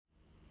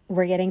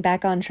We're getting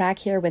back on track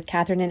here with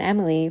Kathryn and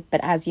Emily, but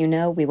as you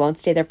know, we won't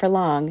stay there for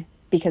long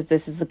because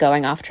this is the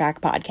Going Off Track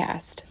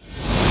podcast.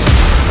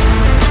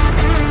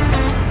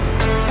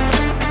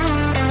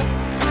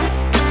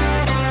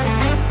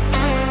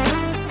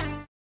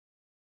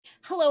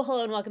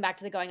 Hello, and welcome back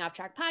to the Going Off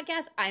Track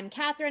podcast. I'm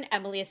Kathryn.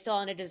 Emily is still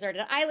on a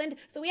deserted island,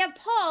 so we have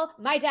Paul,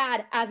 my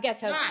dad, as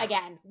guest host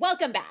again.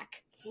 Welcome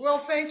back. Well,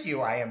 thank you.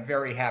 I am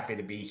very happy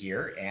to be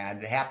here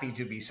and happy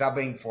to be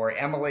subbing for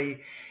Emily,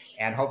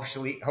 and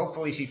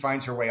hopefully she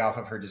finds her way off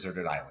of her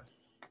deserted island.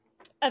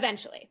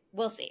 Eventually.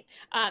 We'll see.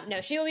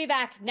 No, she will be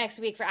back next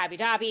week for Abu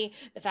Dhabi.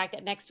 The fact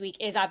that next week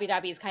is Abu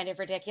Dhabi is kind of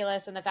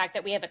ridiculous, and the fact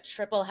that we have a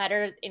triple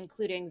header,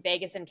 including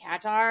Vegas and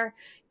Qatar,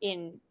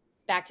 in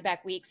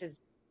back-to-back weeks is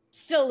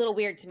still a little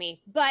weird to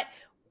me. But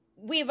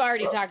we've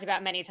already talked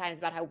about many times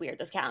about how weird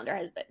this calendar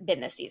has been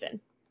this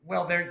season.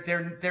 Well,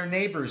 they're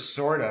neighbors,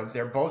 sort of.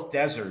 They're both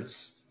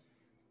deserts.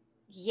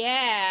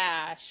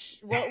 Yeah,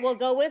 we'll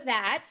go with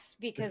that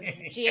because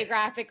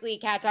geographically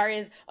Qatar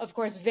is, of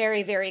course,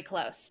 very, very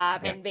close.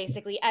 And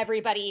basically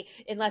everybody,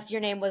 unless your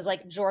name was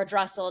like George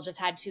Russell, just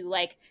had to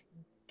like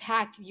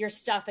pack your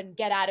stuff and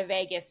get out of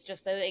Vegas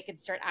just so they could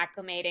start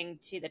acclimating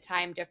to the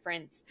time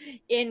difference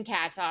in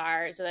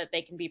Qatar so that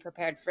they can be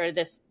prepared for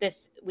this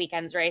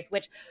weekend's race,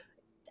 which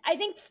I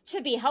think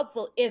to be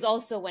helpful is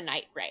also a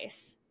night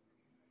race.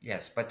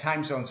 Yes, but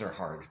time zones are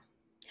hard.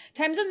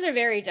 Time zones are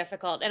very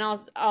difficult, and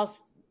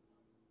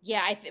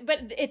but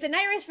it's a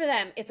night race for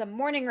them. It's a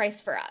morning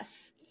race for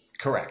us.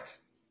 Correct.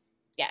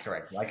 Yes.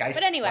 Correct.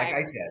 But anyway, like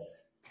I said,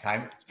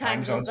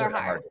 time zones are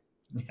hard.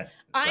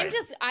 I'm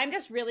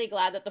just really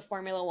glad that the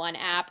Formula One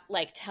app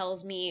like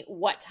tells me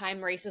what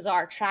time races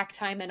are, track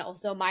time, and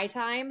also my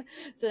time,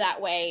 so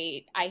that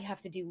way I have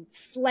to do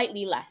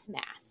slightly less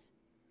math.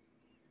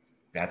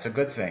 That's a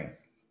good thing.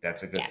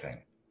 That's a good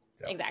thing.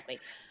 So. Exactly.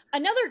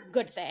 Another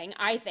good thing,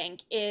 I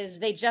think, is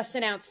they just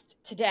announced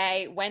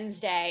today,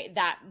 Wednesday,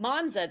 that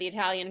Monza, the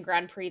Italian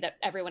Grand Prix that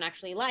everyone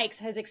actually likes,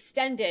 has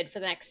extended for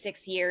the next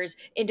 6 years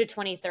into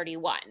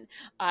 2031.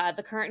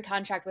 The current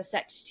contract was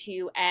set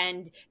to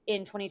end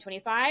in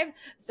 2025.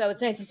 So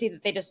it's nice to see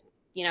that they just,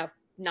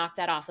 knock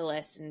that off the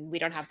list and we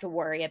don't have to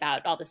worry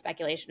about all the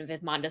speculation of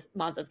if Monza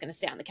is going to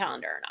stay on the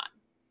calendar or not.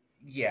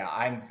 Yeah,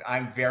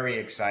 I'm very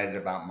excited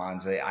about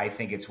Monza. I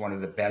think it's one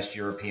of the best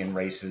European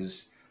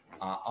races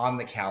on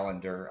the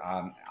calendar.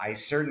 I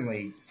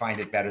certainly find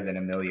it better than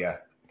Emilia,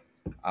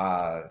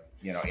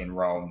 in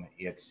Rome.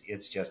 It's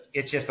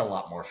just a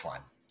lot more fun.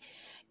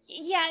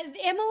 Yeah,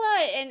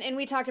 Imola, and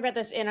we talked about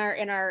this in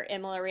our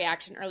Imola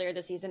reaction earlier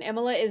this season.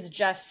 Imola is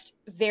just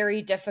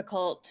very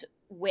difficult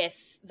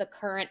with the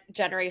current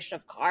generation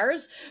of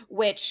cars,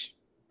 which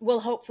will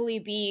hopefully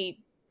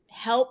be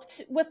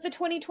helped with the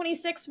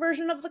 2026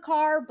 version of the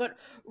car. But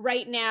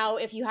right now,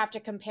 if you have to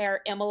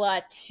compare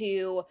Imola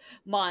to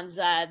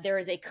Monza, there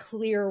is a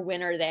clear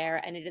winner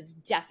there, and it is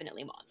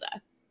definitely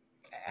Monza.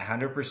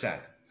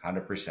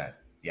 100%.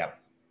 Yep.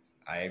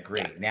 I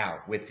agree. Yeah. Now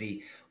with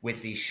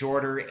the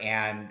shorter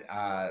and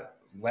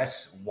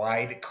less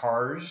wide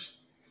cars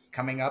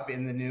coming up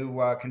in the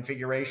new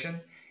configuration,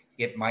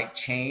 it might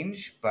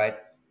change,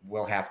 but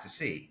we'll have to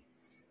see.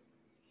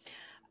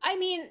 I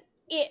mean,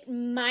 it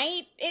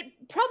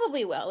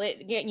probably will.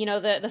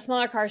 The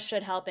smaller cars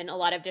should help in a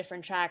lot of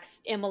different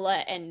tracks. Imola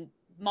and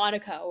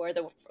Monaco are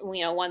the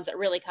ones that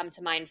really come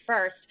to mind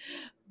first.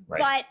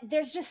 Right. But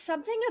there's just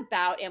something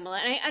about Imola,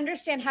 and I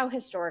understand how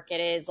historic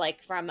it is,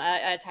 like from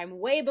a time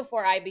way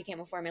before I became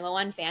a Formula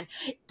One fan.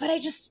 But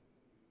it's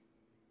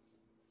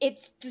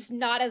just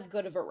not as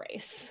good of a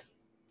race,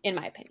 in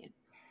my opinion.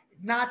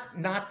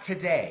 Not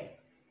today.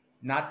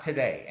 Not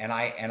today, and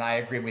I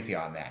agree with you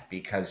on that,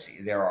 because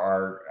there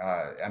are,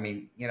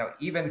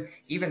 even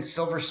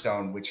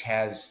Silverstone, which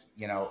has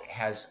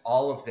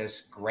all of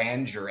this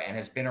grandeur and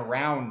has been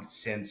around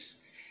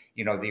since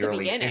the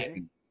early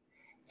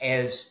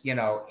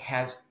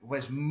 '50s,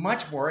 was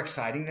much more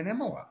exciting than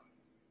Imola.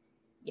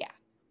 Yeah,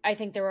 I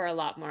think there were a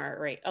lot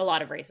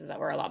of races that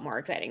were a lot more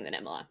exciting than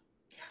Imola.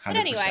 100%. But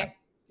anyway.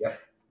 Yep.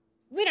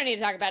 We don't need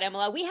to talk about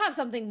Imola. We have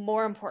something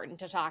more important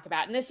to talk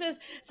about. And this is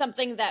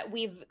something that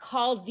we've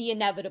called the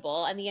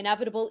inevitable. And the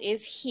inevitable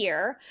is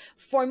here.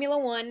 Formula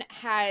One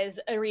has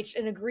reached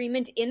an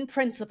agreement in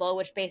principle,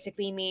 which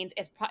basically means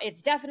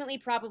it's definitely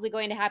probably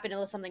going to happen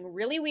unless something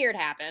really weird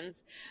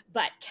happens.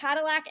 But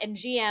Cadillac and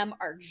GM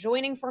are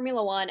joining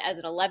Formula One as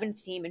an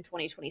 11th team in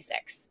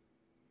 2026.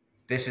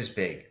 This is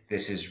big.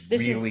 This is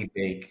really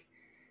big,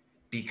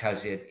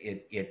 because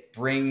it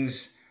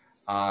brings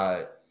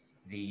the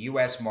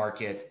U.S.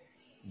 market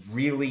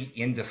really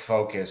into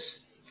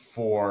focus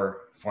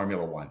for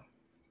Formula One.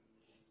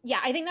 Yeah,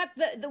 I think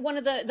that one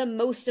of the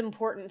most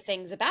important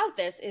things about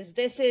this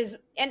is,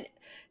 and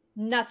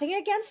nothing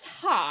against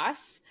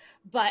Haas,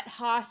 but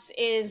Haas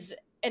is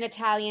an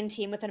Italian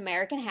team with an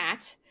American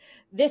hat.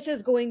 This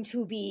is going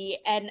to be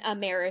an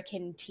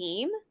American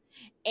team.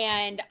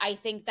 And I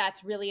think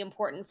that's really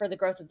important for the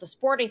growth of the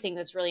sport. I think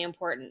that's really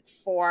important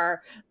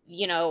for,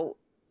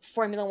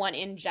 Formula One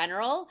in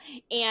general.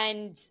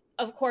 And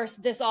of course,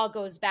 this all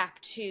goes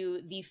back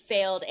to the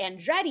failed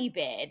Andretti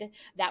bid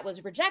that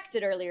was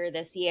rejected earlier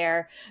this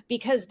year,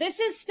 because this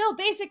is still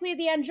basically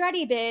the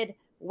Andretti bid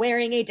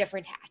wearing a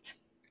different hat.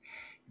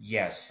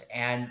 Yes.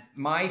 And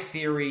my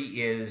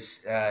theory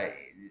is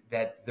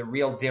that the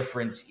real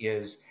difference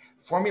is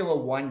Formula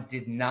One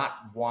did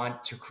not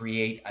want to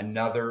create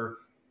another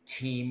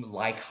team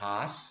like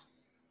Haas,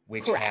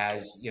 which Correct.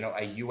 has,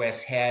 a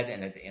U.S. head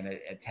and an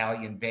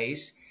Italian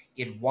base.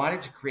 It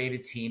wanted to create a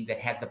team that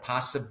had the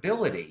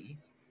possibility,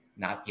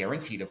 not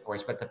guaranteed, of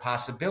course, but the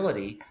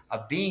possibility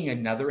of being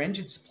another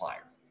engine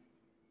supplier.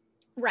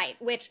 Right,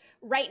 which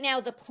right now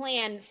the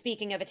plan,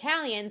 speaking of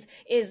Italians,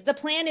 is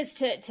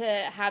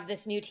to have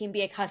this new team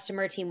be a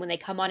customer team when they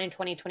come on in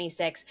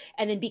 2026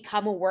 and then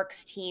become a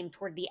works team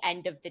toward the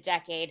end of the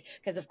decade.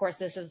 Because, of course,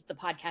 this is the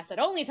podcast that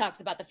only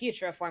talks about the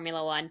future of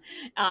Formula One.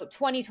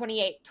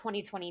 2028,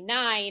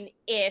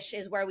 2029-ish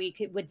is where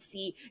would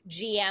see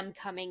GM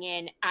coming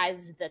in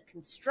as the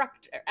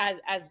constructor,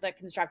 as the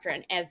constructor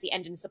and as the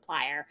engine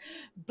supplier.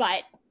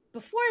 But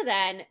before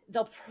then,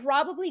 they'll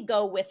probably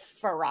go with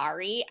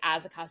Ferrari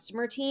as a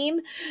customer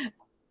team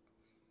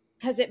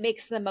because it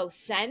makes the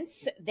most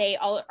sense. They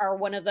all are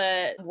one of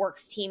the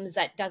works teams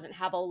that doesn't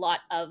have a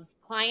lot of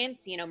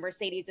clients.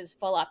 Mercedes is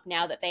full up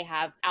now that they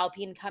have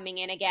Alpine coming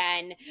in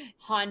again.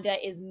 Honda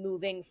is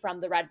moving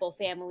from the Red Bull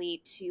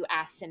family to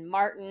Aston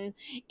Martin,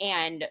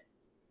 and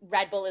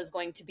Red Bull is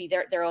going to be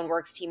their own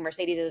works team.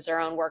 Mercedes is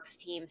their own works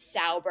team.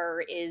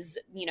 Sauber is,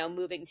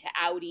 moving to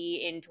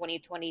Audi in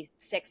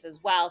 2026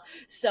 as well.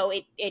 So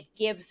it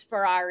gives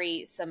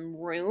Ferrari some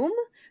room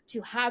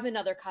to have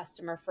another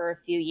customer for a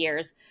few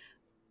years.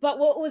 But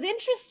what was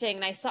interesting,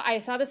 and I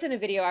saw this in a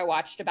video I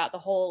watched about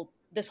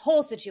this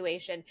whole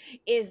situation,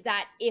 is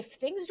that if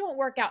things don't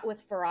work out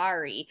with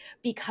Ferrari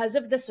because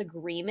of this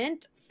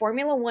agreement,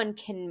 Formula One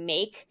can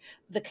make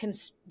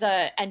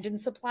the engine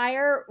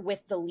supplier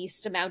with the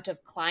least amount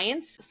of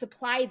clients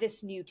supply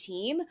this new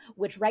team,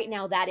 which right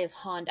now that is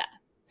Honda.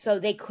 So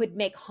they could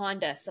make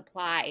Honda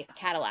supply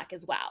Cadillac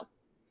as well.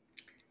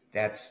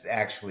 That's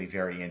actually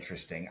very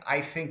interesting. I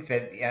think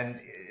that, and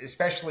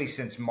especially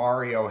since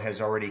Mario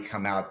has already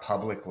come out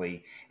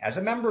publicly as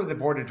a member of the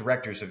board of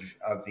directors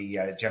of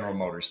the General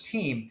Motors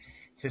team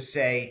to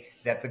say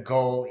that the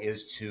goal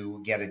is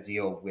to get a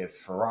deal with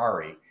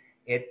Ferrari,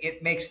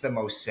 it makes the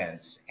most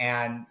sense.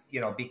 And,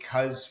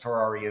 because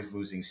Ferrari is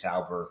losing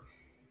Sauber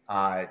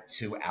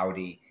to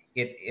Audi,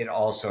 it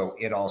also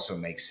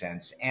makes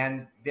sense.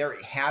 And there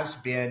has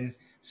been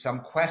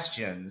some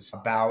questions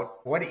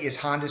about what is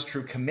Honda's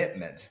true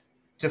commitment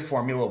to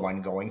Formula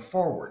One going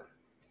forward.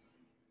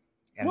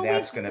 And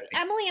that's going to be...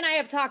 Emily and I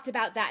have talked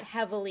about that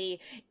heavily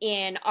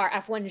in our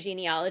F1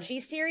 genealogy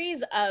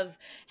series of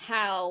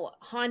how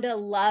Honda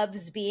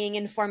loves being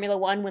in Formula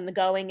One when the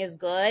going is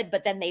good,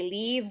 but then they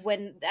leave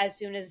as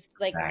soon as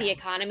the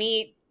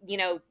economy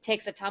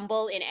takes a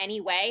tumble in any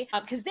way,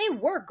 because they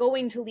were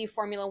going to leave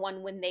Formula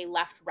One when they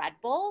left Red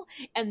Bull.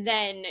 And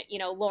then,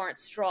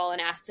 Lawrence Stroll and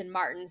Aston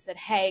Martin said,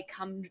 hey,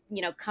 come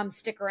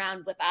stick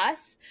around with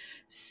us.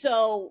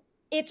 So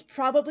it's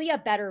probably a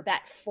better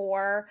bet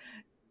for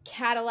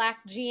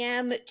Cadillac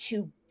GM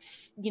to,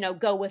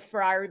 go with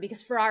Ferrari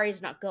because Ferrari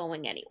is not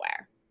going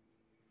anywhere.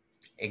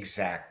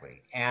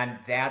 Exactly. And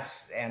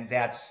that's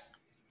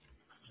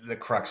the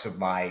crux of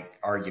my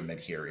argument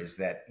here is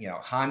that,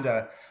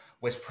 Honda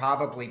was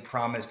probably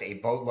promised a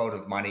boatload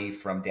of money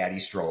from Daddy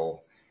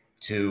Stroll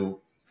to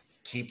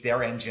keep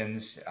their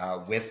engines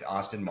with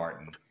Aston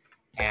Martin.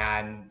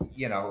 And,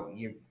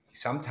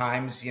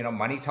 sometimes,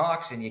 money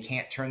talks and you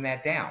can't turn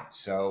that down.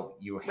 So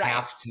you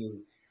have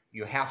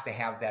to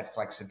have that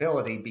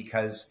flexibility,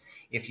 because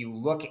if you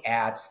look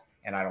at,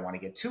 and I don't want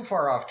to get too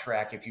far off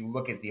track, if you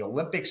look at the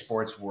Olympic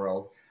sports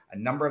world, a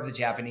number of the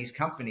Japanese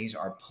companies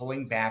are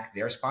pulling back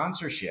their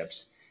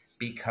sponsorships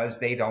because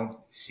they don't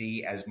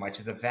see as much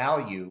of the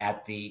value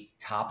at the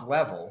top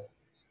level,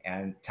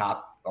 and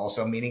top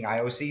also meaning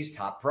IOC's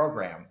top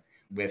program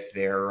with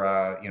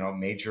their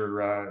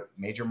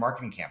major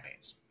marketing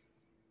campaigns.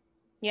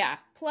 Yeah.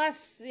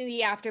 Plus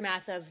the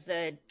aftermath of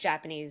the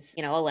Japanese,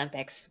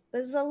 Olympics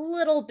was a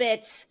little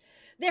bit.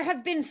 There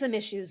have been some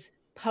issues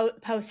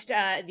post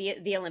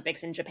the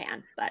Olympics in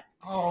Japan, but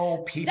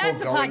people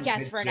that's a going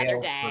podcast to for another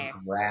jail day.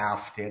 For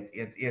graft.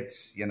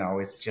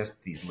 It's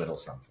just these little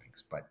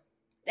somethings, but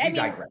we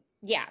digress.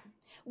 Yeah.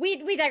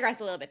 We digress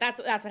a little bit. That's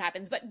what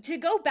happens. But to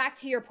go back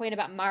to your point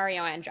about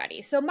Mario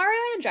Andretti. So Mario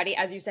Andretti,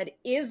 as you said,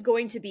 is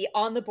going to be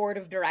on the board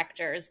of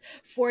directors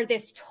for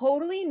this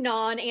totally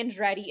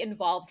non-Andretti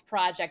involved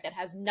project that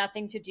has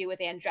nothing to do with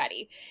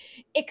Andretti,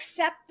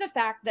 except the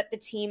fact that the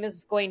team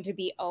is going to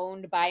be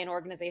owned by an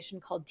organization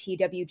called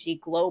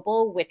TWG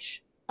Global,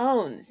 which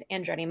owns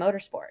Andretti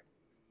Motorsport.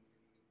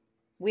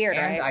 Weird,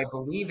 and right? I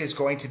believe is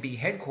going to be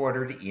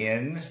headquartered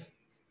in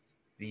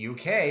the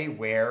UK,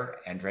 where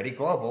Andretti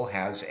Global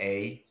has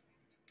a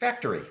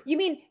factory. You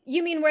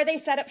mean where they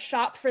set up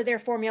shop for their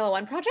Formula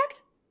One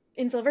project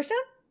in Silverstone?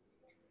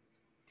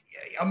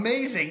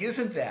 Amazing,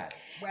 isn't that?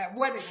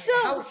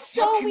 How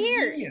so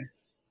weird.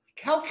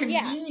 How Yeah.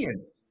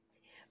 convenient.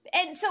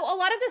 And so a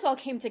lot of this all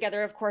came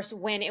together, of course,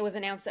 when it was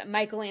announced that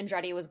Michael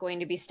Andretti was going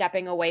to be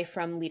stepping away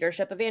from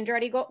leadership of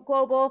Andretti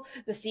Global.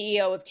 The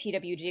CEO of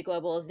TWG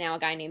Global is now a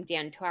guy named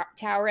Dan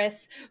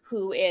Tauris,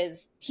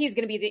 he's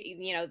going to be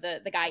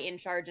the guy in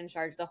charge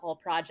of the whole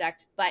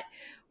project. But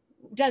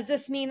does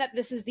this mean that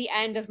this is the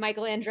end of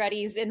Michael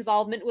Andretti's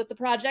involvement with the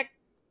project?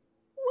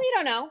 We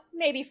don't know.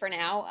 Maybe for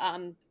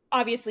now.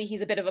 Obviously,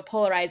 he's a bit of a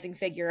polarizing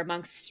figure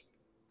amongst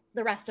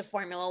the rest of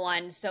Formula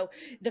One. So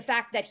the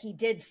fact that he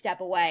did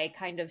step away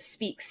kind of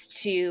speaks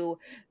to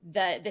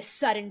the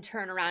sudden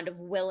turnaround of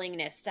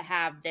willingness to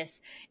have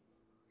this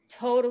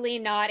totally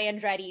not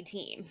Andretti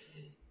team.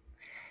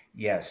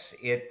 Yes,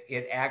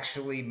 it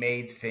actually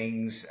made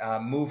things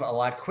move a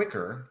lot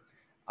quicker,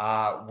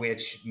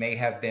 which may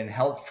have been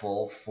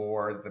helpful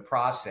for the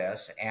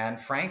process.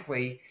 And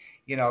frankly,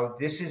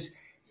 this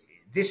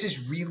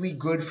is really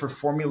good for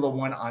Formula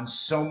One on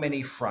so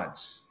many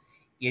fronts.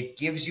 It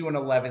gives you an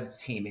 11th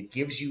team. It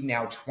gives you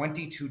now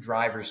 22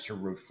 drivers to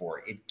root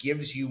for. It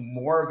gives you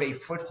more of a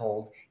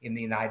foothold in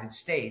the United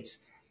States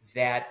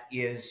that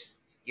is,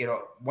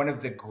 one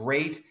of the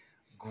great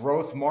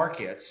growth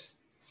markets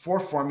for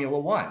Formula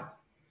One.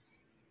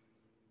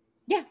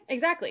 Yeah,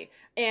 exactly.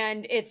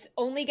 And it's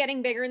only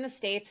getting bigger in the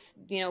States.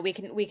 We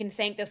can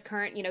thank this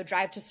current,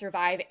 Drive to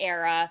Survive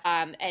era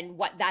and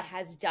what that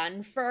has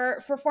done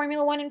for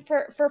Formula One and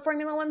for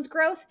Formula One's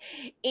growth.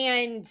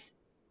 And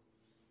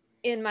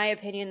in my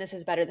opinion, this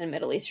is better than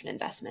Middle Eastern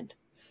investment.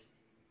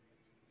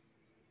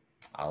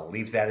 I'll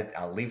leave that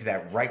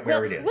right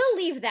where it is. We'll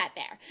leave that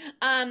there.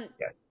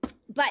 Yes.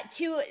 But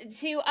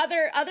to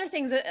other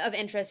things of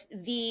interest,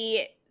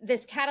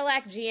 this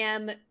Cadillac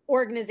GM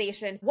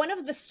organization, one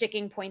of the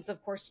sticking points,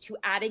 of course, to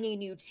adding a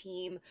new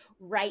team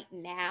right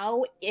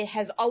now, it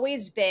has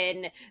always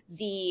been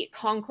the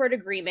Concord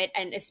Agreement,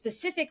 and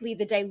specifically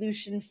the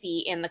dilution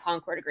fee in the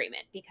Concord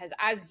Agreement, because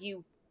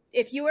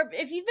if you've been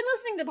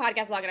listening to the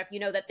podcast long enough, you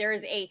know that there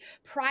is a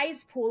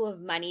prize pool of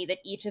money that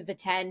each of the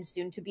 10,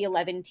 soon to be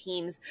 11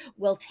 teams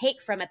will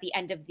take from at the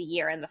end of the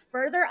year. And the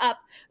further up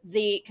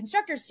the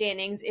constructor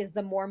standings is,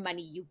 the more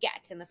money you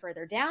get. And the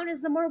further down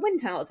is, the more wind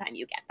tunnel time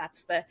you get.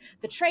 That's the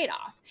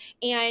trade-off.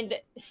 And,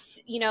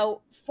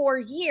 for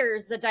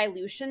years, the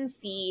dilution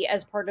fee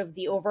as part of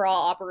the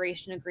overall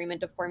operation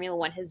agreement of Formula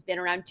One has been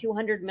around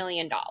 $200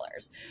 million,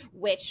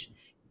 which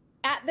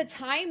at the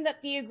time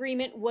that the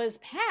agreement was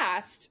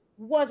passed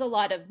was a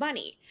lot of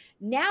money.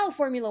 Now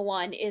Formula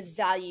One is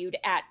valued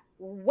at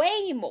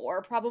way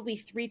more, probably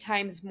 3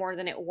 times more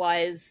than it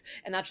was,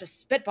 and that's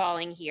just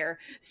spitballing here.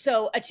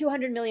 So a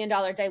 $200 million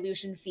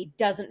dilution fee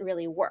doesn't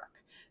really work.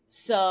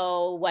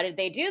 So what did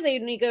they do? They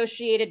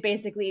negotiated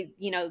basically,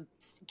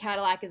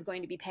 Cadillac is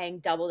going to be paying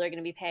double. They're going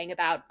to be paying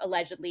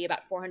allegedly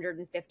about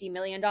 $450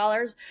 million,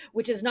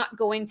 which is not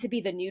going to be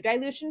the new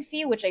dilution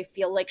fee, which I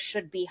feel like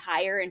should be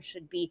higher and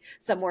should be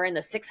somewhere in the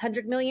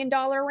 $600 million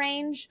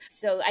range.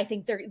 So I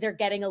think they're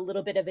getting a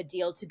little bit of a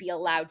deal to be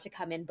allowed to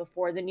come in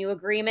before the new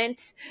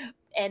agreement.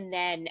 And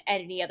then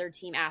any other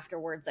team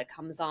afterwards that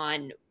comes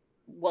on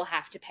will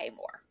have to pay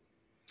more.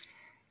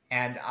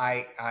 And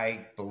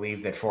I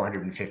believe that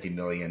 $450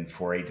 million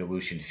for a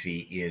dilution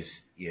fee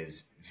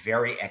is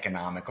very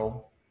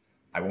economical.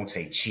 I won't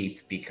say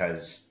cheap,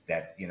 because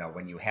that,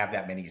 when you have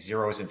that many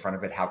zeros in front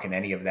of it, how can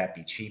any of that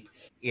be cheap?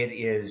 It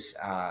is,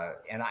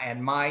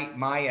 and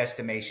my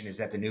estimation is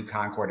that the new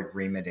Concord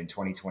Agreement in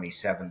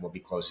 2027 will be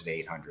closer to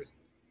 800.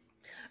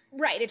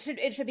 Right.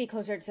 It should be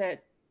closer to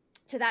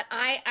that.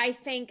 I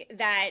think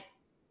that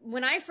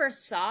when I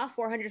first saw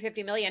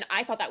 450 million,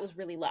 I thought that was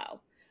really low.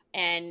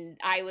 And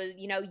I was,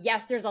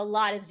 yes, there's a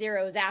lot of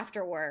zeros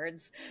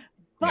afterwards,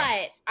 but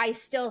yeah. I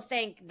still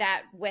think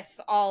that with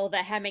all the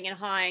hemming and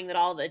hawing that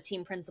all the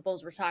team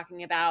principals were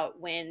talking about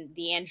when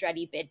the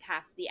Andretti bid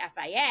passed the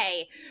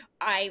FIA,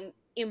 I'm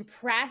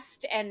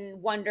impressed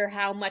and wonder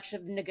how much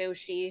of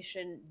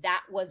negotiation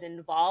that was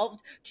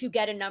involved to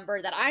get a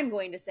number that I'm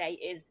going to say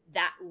is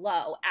that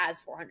low as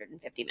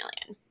 450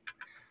 million.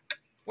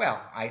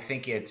 Well, I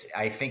think it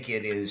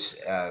is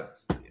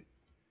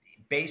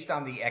based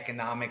on the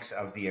economics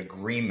of the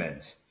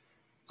agreement.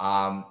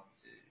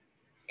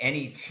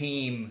 Any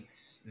team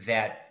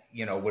that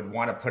would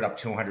want to put up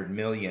 200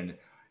 million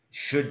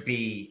should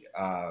be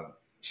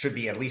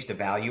at least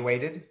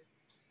evaluated.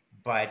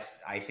 But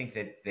I think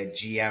that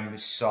GM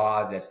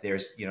saw that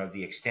there's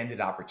the extended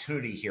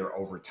opportunity here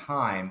over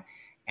time,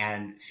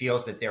 and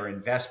feels that their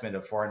investment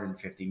of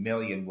 450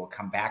 million will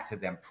come back to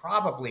them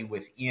probably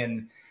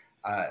within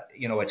a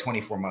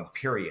 24-month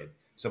period.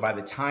 So by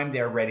the time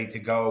they're ready to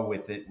go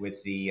with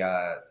the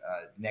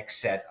next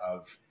set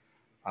of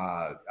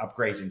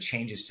upgrades and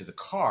changes to the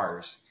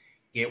cars,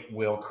 it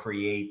will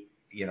create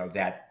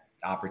that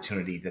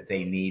opportunity that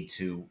they need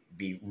to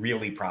be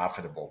really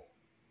profitable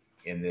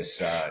in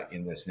this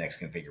next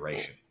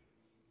configuration.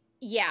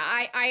 Yeah,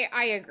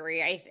 I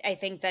agree. I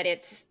think that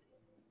it's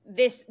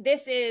this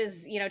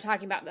is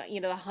talking about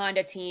the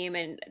Honda team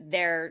and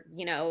their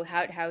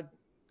how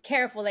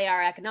careful they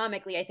are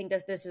economically, I think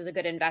that this is a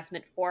good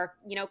investment for,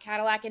 you know,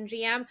 Cadillac and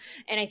GM.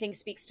 And I think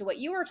speaks to what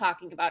you were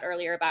talking about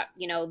earlier about,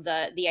 you know,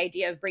 the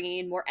idea of bringing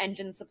in more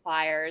engine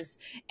suppliers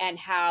and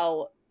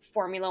how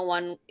Formula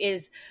One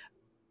is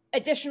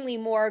additionally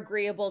more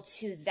agreeable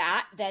to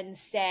that than,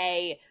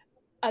 say,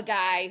 a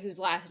guy whose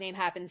last name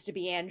happens to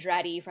be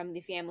Andretti from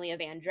the family of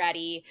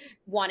Andretti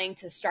wanting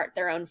to start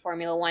their own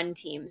Formula One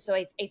team. So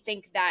I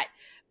think that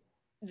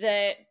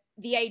the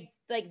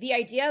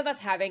idea of us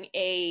having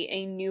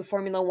a new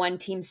Formula One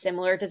team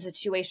similar to the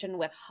situation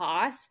with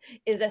Haas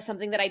is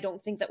something that I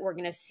don't think that we're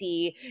going to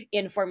see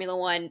in Formula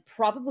One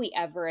probably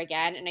ever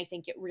again. And I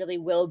think it really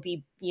will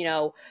be, you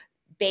know,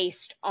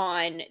 based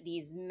on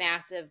these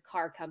massive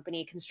car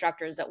company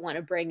constructors that want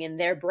to bring in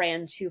their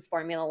brand to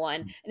Formula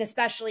One. And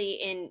especially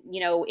in, you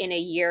know, in a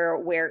year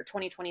where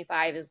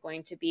 2025 is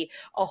going to be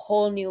a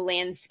whole new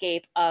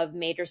landscape of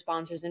major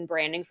sponsors and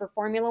branding for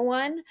Formula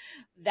One,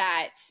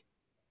 that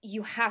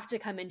you have to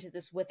come into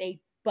this with a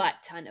butt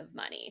ton of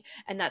money.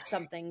 And that's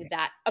something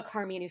that a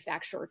car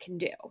manufacturer can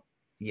do.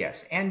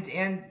 Yes.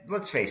 And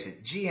let's face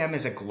it, GM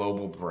is a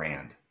global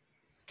brand.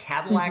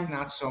 Cadillac,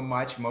 not so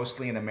much,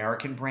 mostly an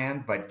American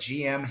brand, but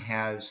GM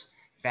has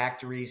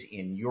factories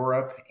in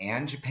Europe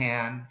and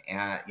Japan,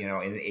 and, you know,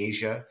 in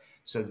Asia.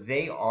 So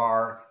they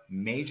are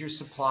major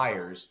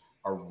suppliers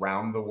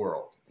around the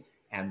world.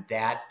 And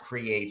that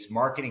creates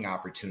marketing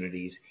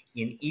opportunities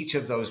in each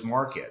of those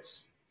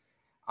markets.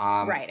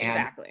 Right,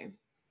 exactly.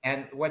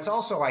 And what's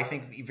also, I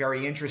think,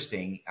 very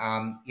interesting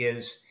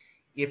is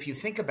if you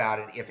think about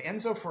it, if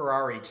Enzo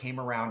Ferrari came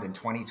around in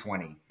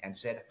 2020 and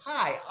said,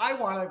 hi, I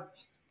want to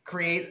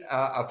create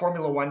a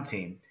Formula One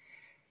team,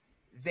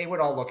 they would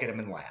all look at him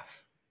and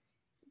laugh.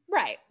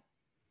 Right.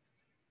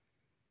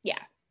 Yeah.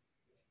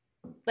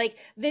 Like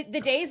the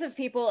days of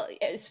people,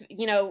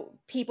 you know,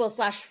 people /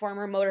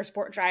 former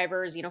motorsport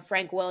drivers, you know,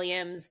 Frank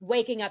Williams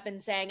waking up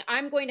and saying,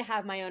 I'm going to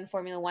have my own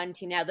Formula One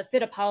team now. The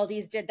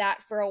Fittipaldis did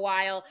that for a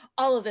while.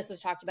 All of this was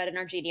talked about in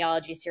our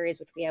genealogy series,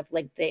 which we have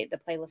linked the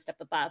playlist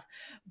up above.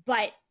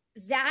 But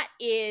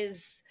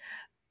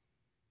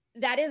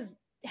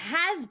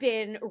has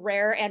been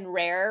rare and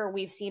rare.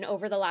 We've seen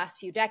over the last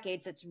few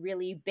decades, it's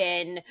really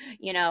been,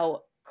 you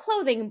know,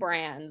 clothing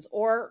brands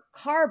or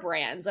car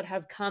brands that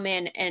have come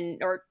in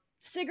or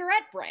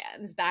cigarette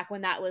brands back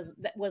when that was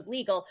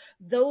legal.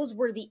 Those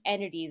were the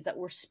entities that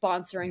were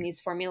sponsoring these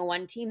Formula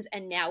One teams.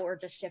 And now we're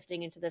just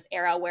shifting into this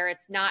era where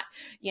it's not,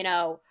 you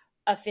know,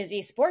 a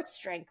fizzy sports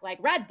drink like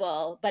Red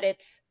Bull, but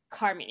it's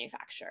car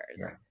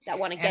manufacturers that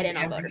want to get in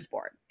on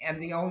motorsport.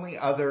 And the only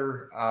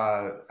other,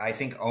 I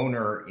think,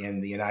 owner in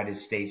the United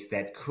States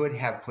that could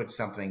have put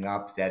something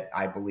up that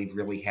I believe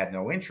really had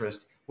no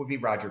interest would be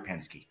Roger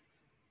Penske.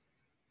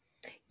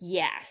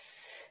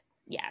 Yes.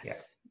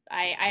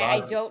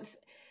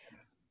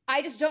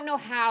 I just don't know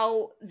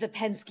how the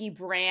Penske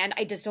brand,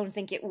 I just don't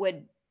think it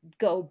would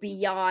go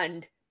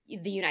beyond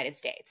the United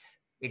States.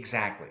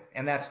 Exactly.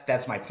 And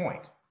that's my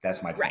point.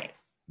 That's my point. Right.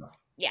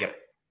 Yeah. Yep.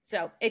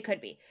 So it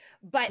could be.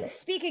 But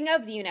speaking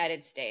of the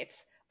United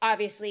States,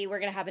 obviously we're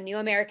going to have a new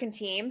American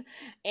team,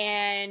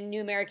 and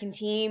new American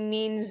team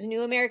means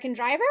new American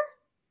driver?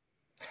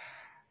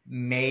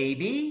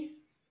 Maybe,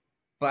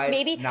 but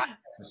not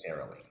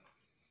necessarily.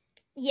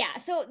 Yeah.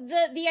 So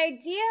the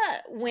idea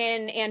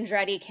when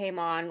Andretti came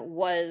on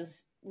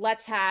was,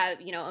 let's have,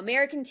 you know,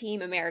 American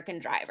team, American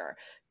driver.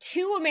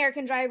 2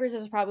 American drivers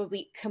is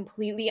probably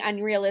completely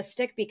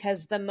unrealistic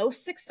because the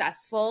most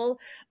successful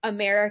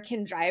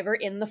American driver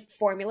in the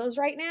formulas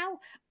right now,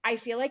 I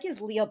feel like,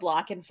 is Leah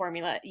Block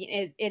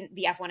is in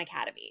the F1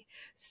 Academy.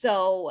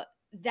 So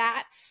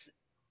that's,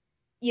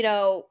 you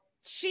know,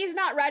 she's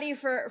not ready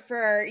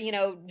for, you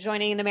know,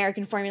 joining an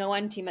American Formula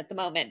One team at the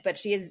moment, but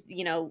she is,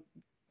 you know,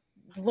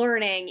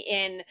 learning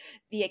in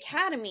the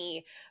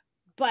academy.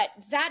 But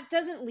that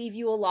doesn't leave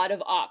you a lot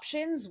of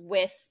options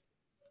with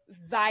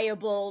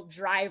viable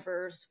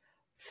drivers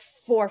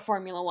for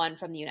Formula One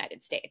from the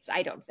United States,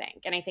 I don't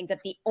think. And I think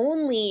that the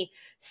only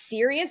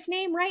serious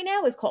name right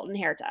now is Colton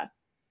Herta.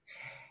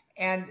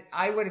 And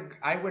I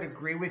would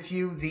agree with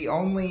you. The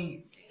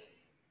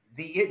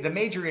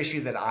major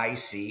issue that I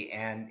see,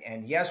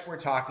 and yes, we're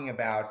talking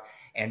about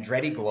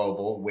Andretti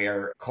Global,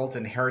 where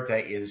Colton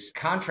Herta is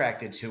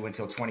contracted to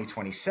until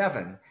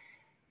 2027.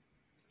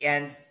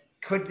 And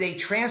could they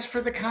transfer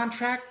the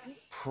contract?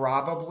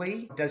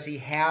 Probably. Does he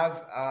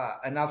have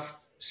enough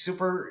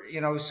super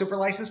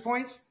license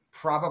points?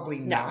 Probably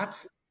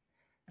not.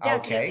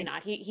 Definitely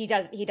not. He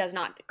does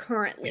not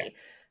currently.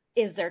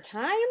 Yeah. Is there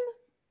time?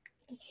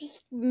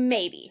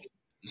 Maybe.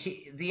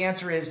 The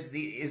answer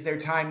is there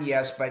time?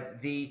 Yes,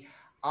 but the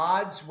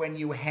odds when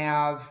you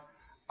have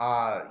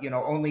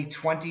only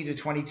 20 to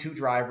 22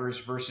 drivers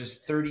versus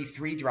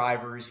 33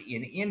 drivers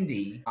in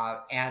Indy,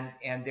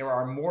 and there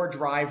are more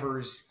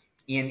drivers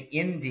in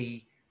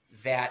Indy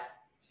that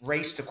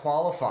race to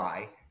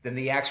qualify than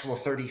the actual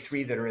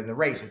 33 that are in the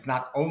race. It's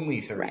not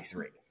only 33.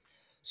 Right.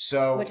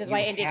 So, which is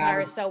why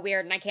IndyCar is so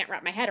weird, and I can't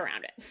wrap my head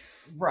around it.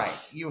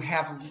 Right. You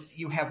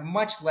have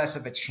much less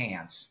of a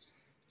chance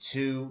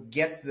to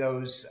get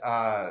those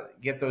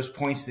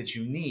points that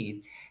you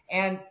need.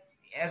 And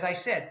as I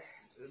said,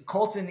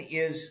 Colton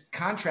is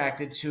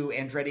contracted to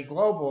Andretti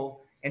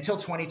Global until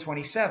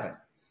 2027.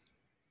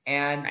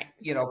 And,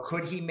 right.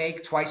 Could he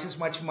make twice as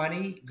much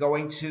money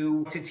going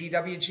to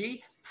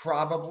TWG?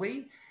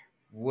 Probably.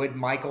 Would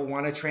Michael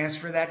want to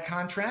transfer that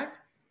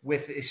contract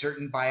with a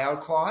certain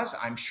buyout clause?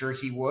 I'm sure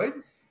he would.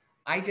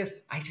 I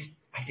just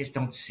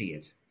don't see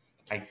it.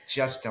 I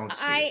just don't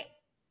see it.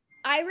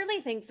 I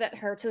really think that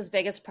Hertz's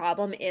biggest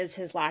problem is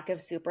his lack of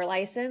super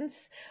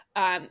license.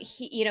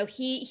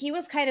 He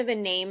was kind of a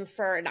name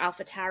for an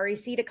AlphaTauri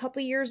seat a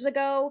couple years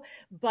ago,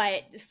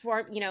 but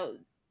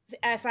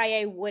the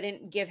FIA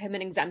wouldn't give him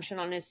an exemption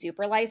on his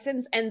super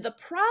license. And the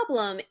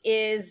problem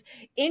is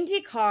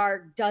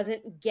IndyCar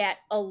doesn't get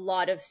a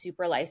lot of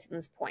super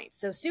license points.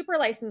 So super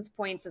license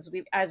points,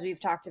 as we've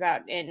talked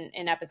about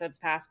in episodes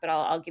past, but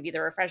I'll give you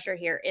the refresher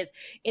here, is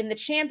in the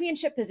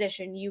championship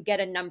position, you get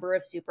a number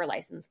of super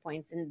license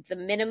points. And the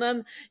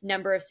minimum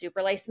number of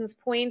super license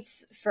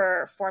points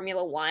for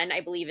Formula One,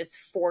 I believe, is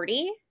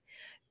 40.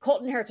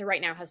 Colton Herta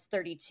right now has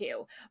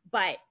 32.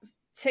 But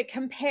to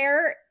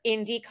compare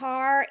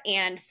IndyCar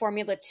and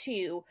Formula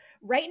 2,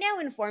 right now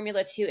in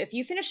Formula 2, if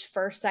you finish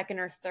first, second,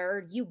 or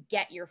third, you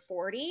get your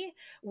 40.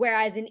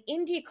 Whereas in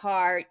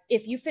IndyCar,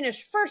 if you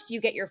finish first, you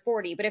get your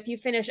 40. But if you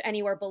finish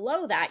anywhere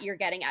below that, you're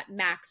getting at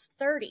max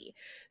 30.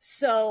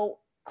 So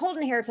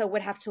Colton Herta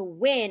would have to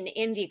win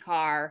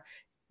IndyCar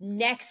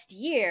next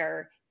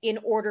year in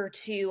order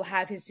to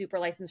have his super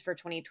license for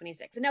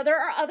 2026. And now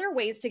there are other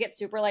ways to get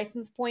super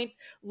license points.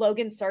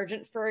 Logan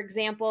Sargent, for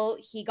example,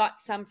 he got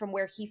some from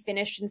where he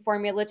finished in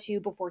Formula 2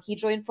 before he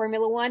joined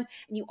Formula 1.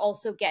 And you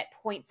also get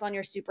points on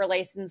your super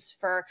license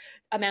for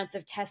amounts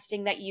of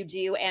testing that you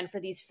do and for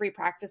these free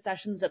practice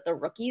sessions that the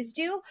rookies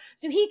do.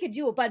 So he could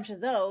do a bunch of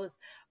those.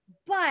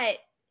 But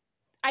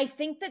I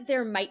think that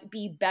there might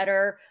be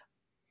better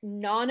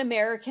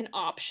non-American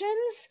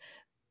options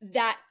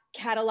that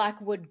Cadillac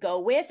would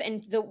go with.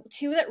 And the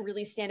two that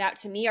really stand out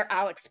to me are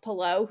Alex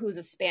Palou, who's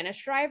a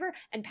Spanish driver,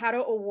 and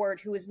Pato O'Ward,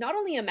 who is not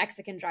only a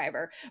Mexican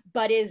driver,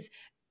 but is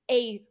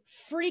a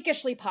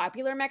freakishly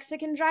popular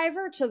Mexican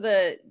driver to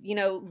the,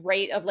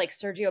 rate of like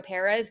Sergio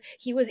Perez.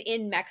 He was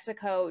in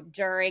Mexico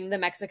during the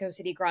Mexico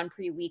City Grand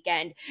Prix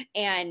weekend,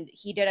 and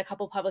he did a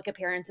couple public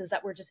appearances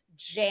that were just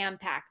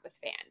jam-packed with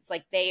fans.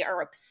 Like, they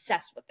are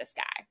obsessed with this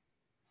guy.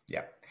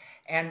 Yeah.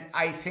 And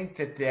I think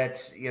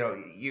that's,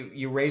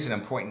 you raise an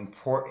important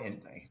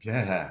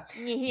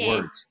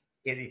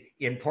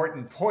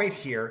point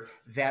here,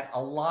 that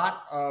a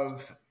lot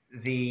of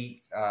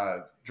the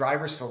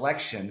driver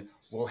selection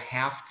will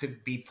have to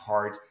be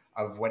part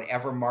of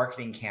whatever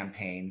marketing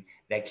campaign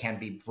that can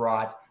be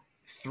brought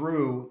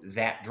through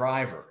that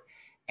driver.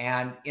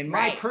 And in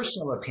my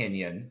personal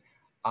opinion,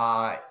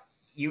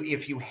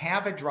 if you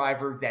have a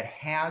driver that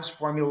has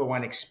Formula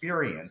One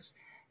experience,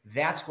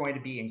 that's going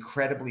to be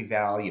incredibly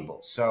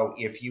valuable. So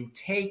if you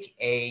take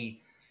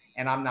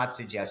and I'm not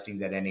suggesting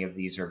that any of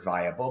these are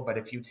viable, but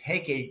if you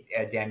take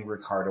a Daniel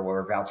Ricciardo or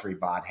a Valtteri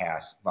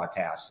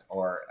Bottas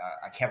or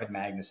a Kevin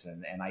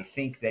Magnussen, and I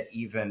think that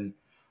even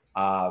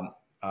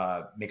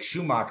Mick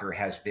Schumacher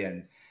has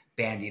been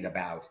bandied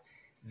about,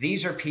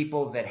 these are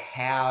people that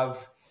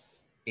have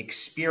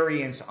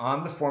experience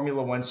on the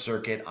Formula One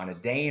circuit on a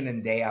day in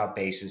and day out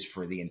basis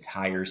for the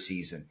entire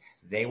season.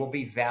 They will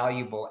be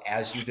valuable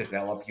as you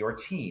develop your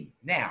team.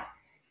 Now,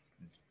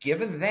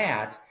 given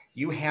that,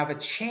 you have a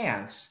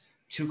chance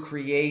to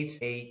create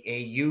a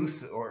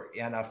youth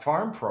and a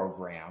farm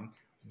program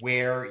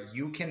where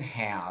you can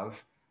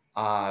have,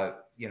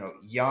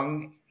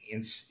 young,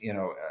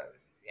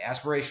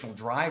 aspirational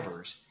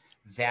drivers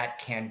that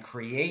can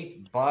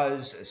create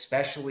buzz,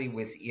 especially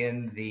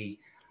within the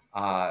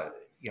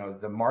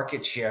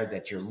market share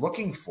that you're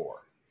looking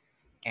for.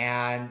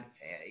 And,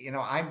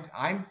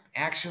 I'm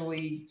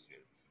actually,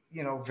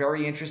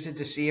 very interested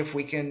to see if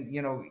we can,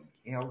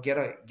 get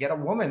a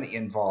woman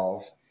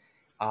involved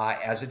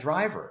as a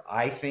driver.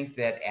 I think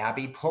that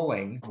Abby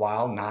Pulling,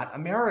 while not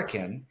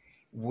American,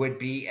 would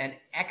be an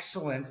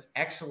excellent,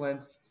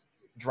 excellent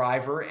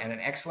driver and an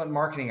excellent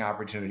marketing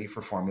opportunity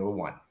for Formula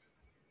One.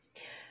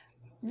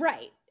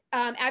 Right.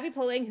 Abby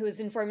Pulling, who is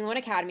in Formula One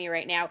Academy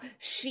right now,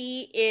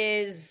 she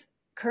is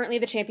currently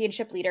the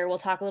championship leader. We'll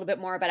talk a little bit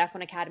more about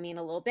F1 Academy in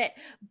a little bit.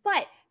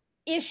 But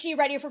is she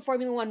ready for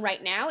Formula One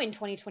right now in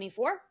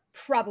 2024?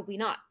 Probably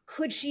not.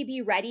 Could she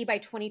be ready by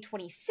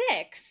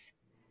 2026?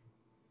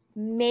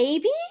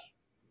 Maybe?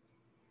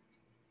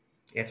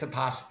 It's a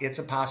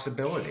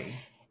possibility.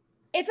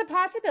 It's a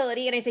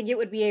possibility, and I think it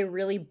would be a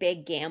really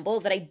big gamble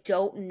that I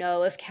don't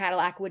know if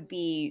Cadillac would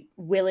be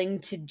willing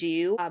to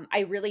do.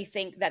 I really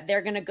think that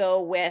they're going to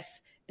go with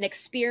an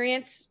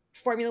experienced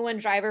Formula One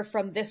driver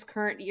from this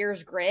current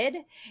year's grid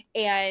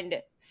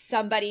and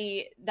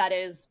somebody that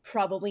is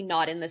probably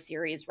not in the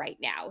series right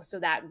now. So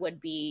that would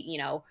be, you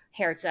know,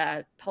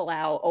 Herta,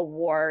 Palau,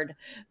 Award,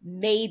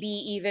 maybe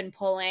even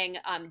pulling.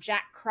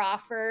 Jack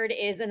Crawford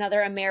is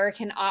another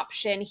American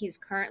option. He's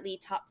currently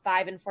top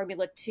 5 in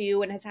Formula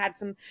 2 and has had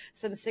some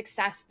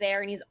success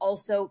there. And he's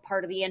also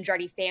part of the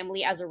Andretti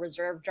family as a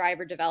reserve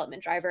driver,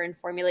 development driver in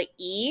Formula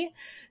E.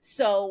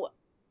 So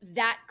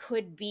that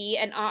could be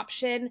an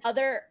option.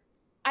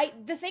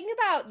 The thing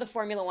about the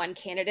Formula One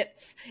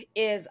candidates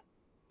is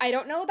I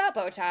don't know about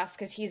Bottas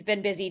because he's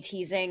been busy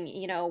teasing,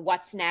 you know,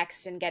 what's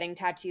next and getting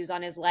tattoos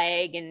on his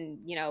leg and,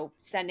 you know,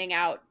 sending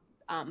out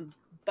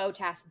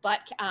Bottas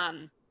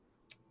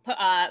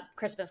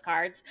Christmas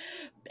cards.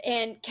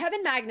 And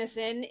Kevin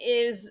Magnussen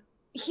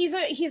he's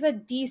a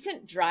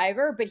decent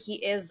driver, but he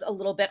is a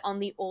little bit on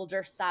the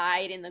older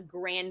side in the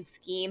grand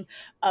scheme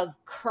of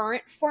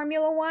current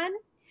Formula One.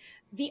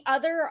 The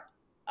other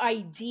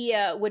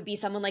idea would be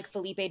someone like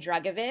Felipe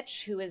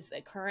Drugovich, who is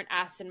the current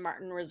Aston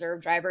Martin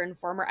reserve driver and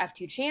former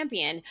F2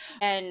 champion.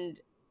 And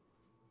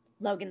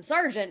Logan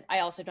Sargent, I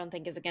also don't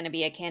think is going to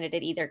be a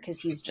candidate either because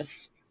he's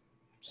just...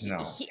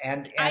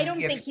 I don't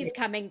think he's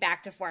coming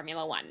back to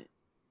Formula One.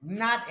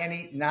 Not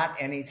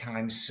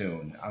anytime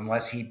soon,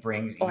 unless he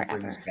brings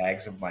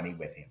bags of money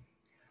with him.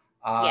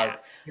 You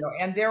know,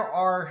 and there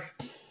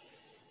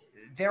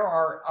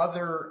are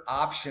other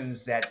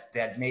options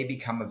that may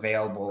become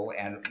available,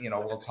 and you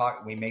know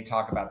we may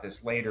talk about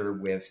this later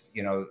with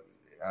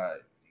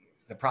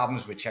the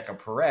problems with Checo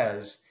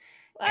Perez.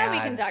 Well, we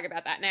can talk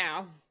about that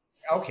now.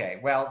 Okay,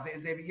 well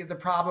the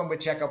problem with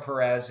Checo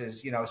Perez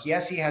is, you know,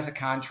 yes, he has a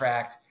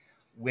contract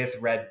with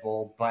Red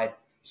Bull, but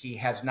he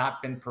has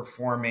not been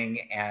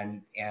performing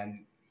and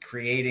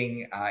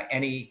creating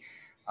any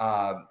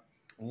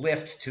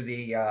lift to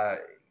the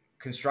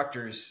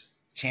constructors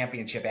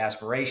championship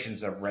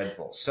aspirations of Red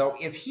Bull. So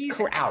if he's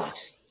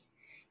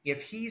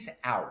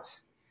out,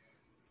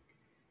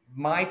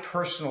 my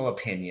personal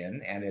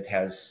opinion, and it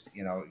has,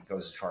 you know, it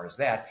goes as far as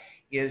that,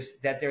 is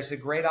that there's a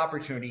great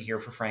opportunity here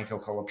for Franco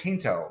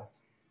Colapinto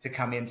to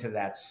come into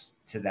that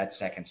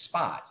second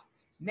spot.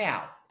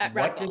 Now,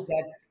 what does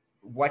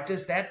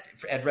that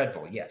at Red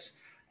Bull? Yes.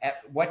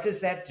 What does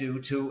that do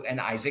to an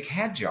Isaac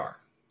Hadjar,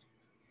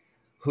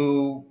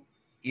 who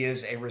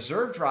is a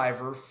reserve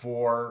driver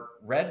for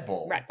Red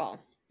Bull?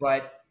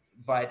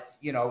 But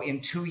you know, in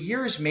 2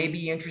 years, may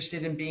be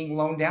interested in being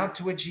loaned out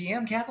to a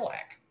GM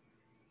Cadillac.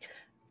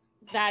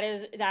 That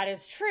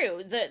is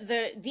true.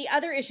 The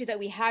other issue that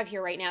we have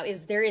here right now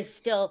is there is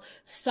still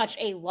such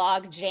a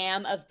log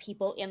jam of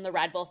people in the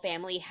Red Bull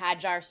family.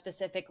 Hadjar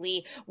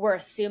specifically, we're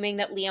assuming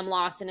that Liam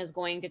Lawson is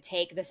going to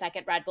take the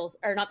second Red Bull,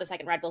 or not the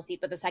second Red Bull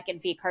seat, but the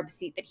second V-Carb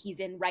seat that he's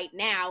in right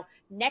now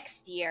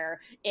next year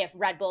if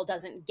Red Bull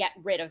doesn't get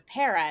rid of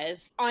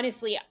Perez.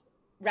 Honestly,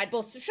 Red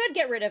Bull should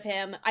get rid of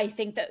him. I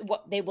think that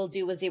what they will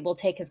do is they will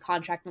take his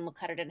contract and they'll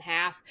cut it in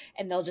half,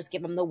 and they'll just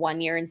give him the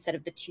 1 year instead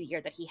of the 2 year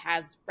that he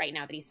has right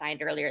now that he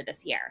signed earlier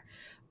this year.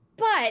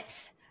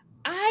 But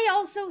I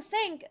also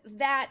think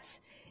that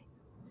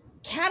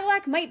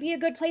Cadillac might be a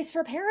good place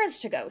for Perez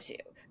to go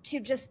to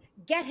just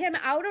get him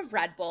out of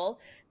Red Bull,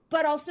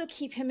 but also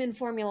keep him in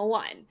Formula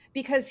One,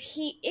 because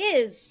he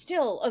is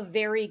still a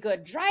very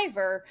good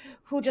driver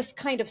who just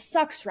kind of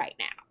sucks right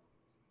now.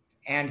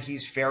 And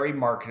he's very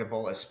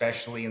marketable,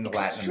 especially in the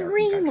Latin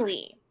American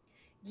countries.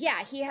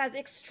 Yeah, he has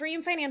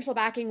extreme financial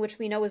backing, which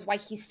we know is why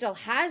he still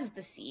has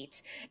the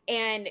seat.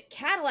 And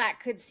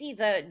Cadillac could see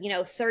the,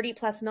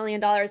 $30+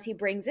 million he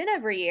brings in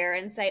every year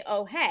and say,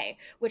 oh, hey,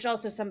 which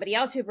also somebody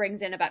else who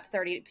brings in about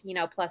 $30,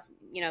 plus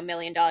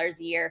million a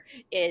year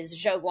is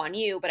Zhou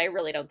Guanyu. But I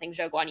really don't think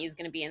Zhou Guanyu is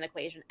going to be in the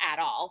equation at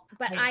all.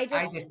 But I'd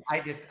like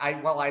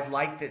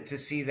to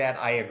see that.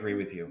 I agree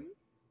with you.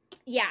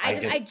 Yeah,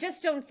 I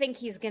just don't think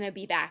he's going to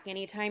be back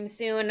anytime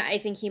soon. I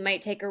think he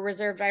might take a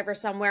reserve driver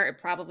somewhere.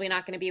 Probably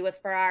not going to be with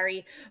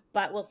Ferrari,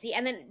 but we'll see.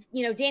 And then,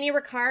 Danny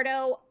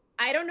Ricciardo,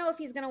 I don't know if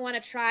he's going to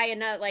want to try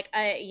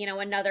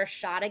another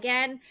shot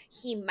again.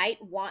 He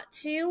might want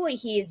to.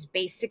 He's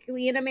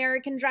basically an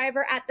American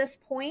driver at this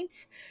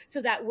point.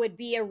 So that would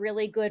be a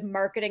really good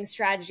marketing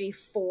strategy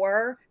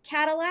for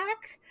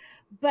Cadillac.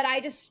 But I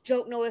just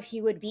don't know if he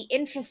would be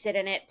interested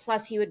in it.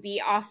 Plus, he would be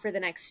off for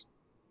the next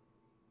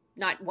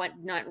not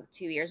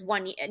 2 years,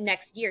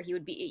 next year he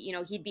would be,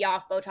 he'd be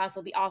off. Bottas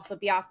will also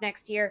be off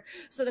next year.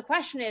 So the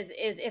question is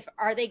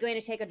are they going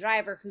to take a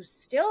driver who's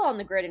still on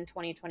the grid in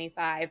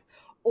 2025,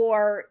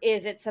 or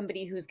is it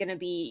somebody who's going to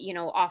be,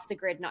 off the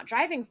grid, not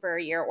driving for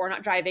a year, or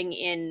not driving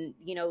in,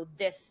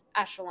 this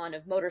echelon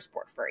of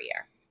motorsport for a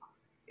year?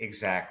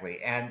 Exactly.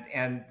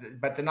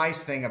 But the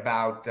nice thing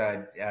about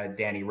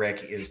Danny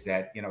Rick is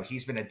that,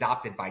 he's been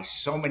adopted by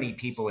so many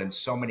people in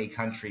so many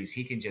countries.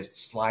 He can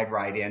just slide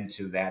right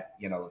into that,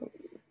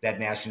 that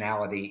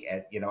nationality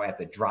at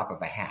the drop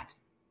of a hat.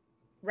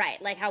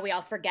 Right. Like how we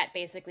all forget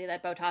basically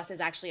that Bottas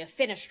is actually a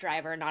Finnish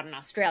driver, not an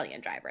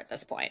Australian driver at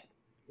this point.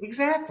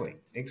 Exactly.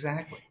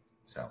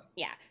 So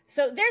yeah.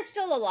 So there's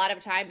still a lot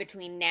of time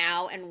between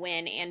now and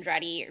when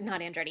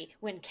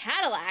when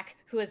Cadillac,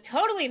 who is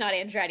totally not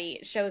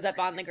Andretti, shows up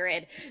on the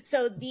grid.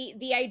 So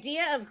the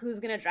idea of who's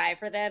going to drive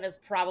for them is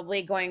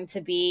probably going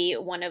to be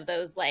one of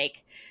those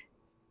like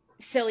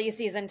silly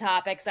season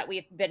topics that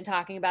we've been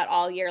talking about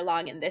all year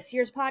long in this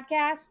year's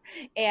podcast.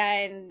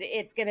 And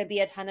it's going to be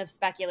a ton of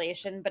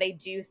speculation, but I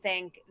do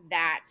think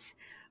that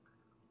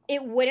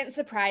it wouldn't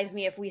surprise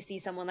me if we see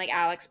someone like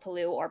Alex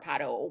Palou or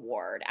Pato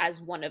O'Ward as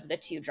one of the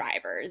two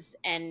drivers.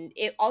 And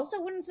it also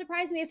wouldn't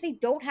surprise me if they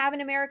don't have an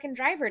American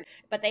driver,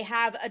 but they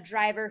have a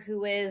driver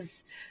who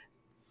is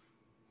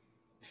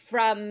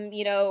from,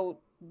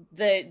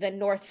 the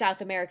North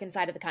South American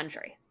side of the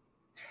country.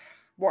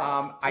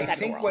 I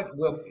think what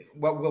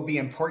will be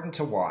important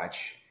to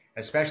watch,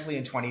 especially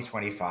in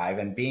 2025,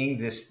 and being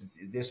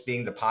this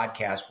being the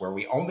podcast where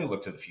we only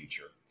look to the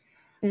future,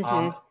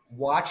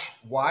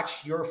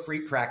 watch your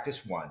free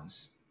practice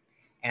ones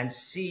and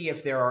see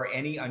if there are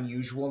any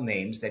unusual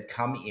names that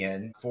come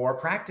in for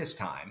practice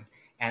time,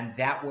 and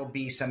that will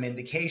be some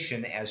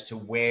indication as to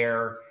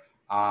where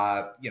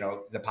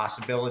the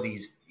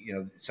possibilities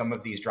some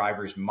of these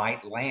drivers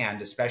might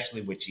land,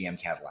 especially with GM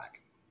Cadillac.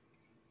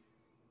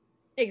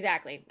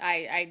 Exactly.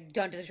 I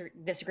don't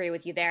disagree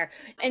with you there.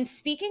 And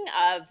speaking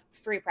of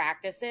free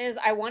practices,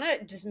 I want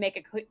to just make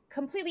a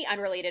completely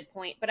unrelated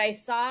point, but I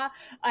saw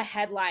a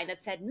headline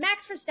that said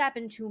Max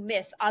Verstappen to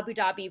miss Abu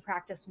Dhabi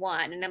practice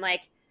 1. And I'm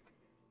like,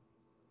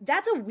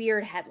 that's a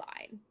weird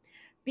headline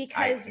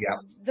because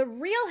the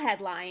real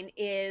headline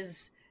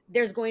is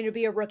there's going to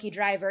be a rookie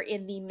driver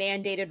in the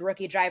mandated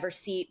rookie driver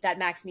seat that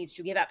Max needs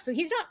to give up. So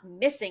he's not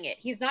missing it.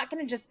 He's not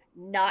going to just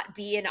not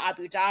be in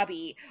Abu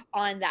Dhabi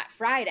on that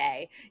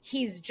Friday.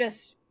 He's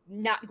just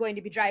not going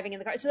to be driving in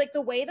the car. So like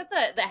the way that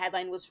the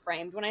headline was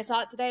framed when I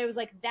saw it today, I was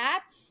like,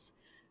 that's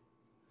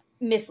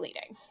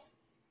misleading.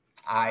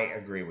 I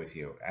agree with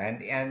you.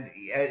 And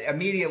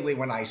immediately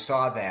when I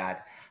saw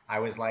that, I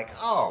was like,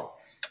 oh,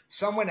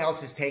 someone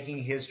else is taking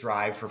his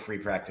drive for free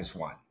practice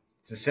 1.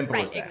 It's as simple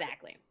as that.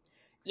 Exactly.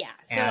 Yeah.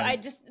 So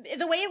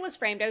the way it was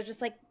framed, I was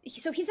just like,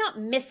 so he's not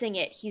missing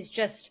it. He's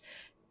just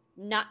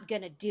not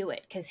going to do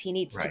it because he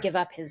needs to give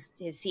up his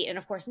seat. And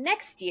of course,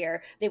 next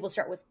year they will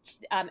start with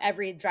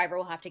every driver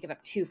will have to give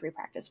up 2 free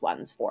practice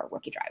 1s for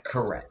rookie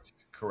drivers.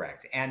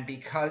 Correct. And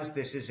because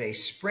this is a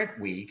sprint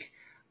week,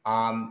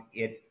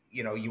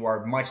 you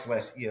are much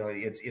less,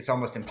 it's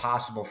almost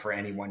impossible for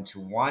anyone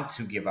to want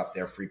to give up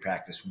their free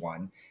practice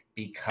 1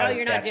 because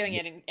you're not doing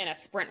it in a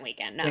sprint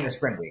weekend. No. In a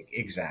sprint week.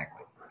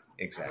 Exactly.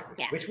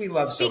 Yeah. Which we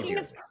love so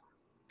dearly.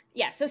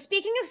 So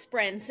speaking of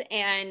sprints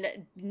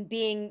and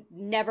being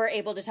never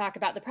able to talk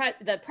about the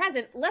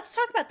present, let's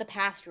talk about the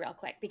past real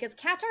quick, because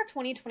Qatar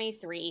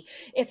 2023,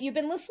 if you've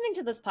been listening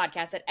to this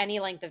podcast at any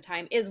length of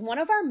time, is one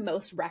of our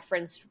most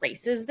referenced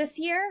races this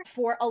year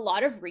for a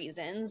lot of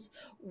reasons.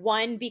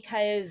 One,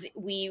 because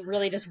we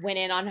really just went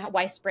in on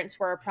why sprints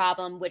were a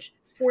problem, which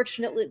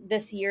fortunately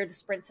this year the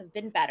sprints have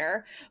been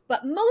better.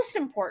 But most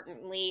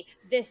importantly,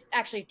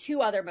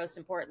 two other most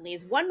importantly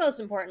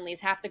is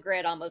half the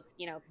grid almost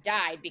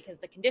died because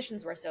the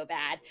conditions were so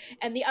bad,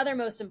 and the other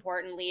most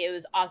importantly, it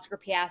was Oscar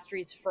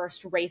Piastri's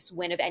first race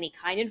win of any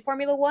kind in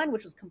Formula One,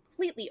 which was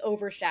completely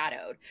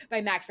overshadowed by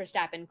Max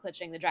Verstappen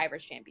clinching the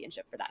drivers'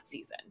 championship for that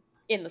season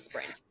in the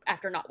sprint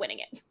after not winning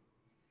it.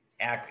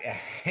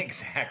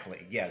 Exactly.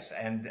 Yes,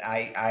 and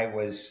I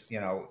was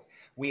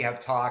we have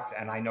talked,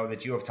 and I know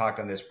that you have talked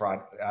on this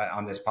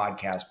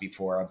podcast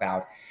before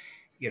about,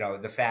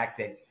 the fact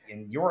that,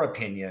 in your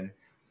opinion,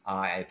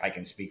 if I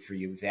can speak for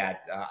you,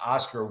 that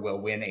Oscar will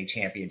win a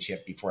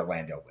championship before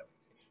Lando will.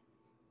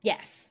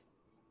 Yes,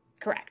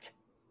 correct.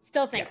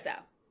 Still think so.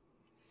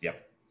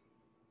 Yep.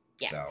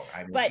 Yeah. So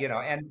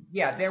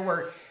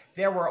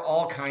there were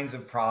all kinds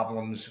of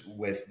problems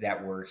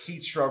that were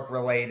heat stroke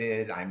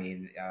related. I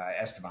mean,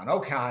 Esteban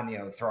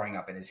Ocon, throwing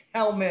up in his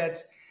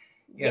helmet.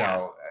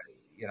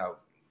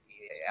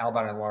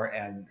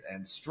 Albon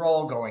and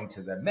Stroll going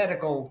to the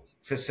medical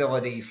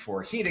facility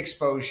for heat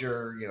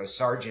exposure.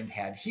 Sargent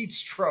had heat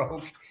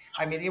stroke.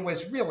 I mean, it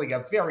was really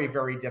a very,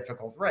 very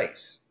difficult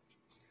race.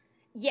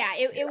 Yeah,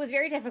 it was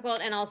very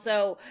difficult. And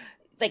also,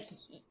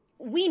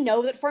 we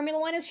know that Formula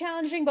One is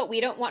challenging, but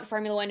we don't want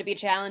Formula One to be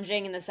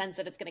challenging in the sense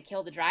that it's going to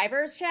kill the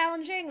drivers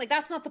challenging.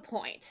 That's not the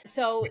point.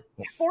 So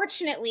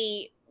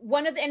fortunately,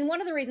 one of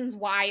the reasons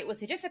why it was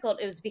so difficult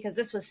is because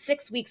this was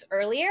 6 weeks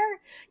earlier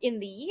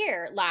in the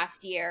year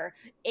last year,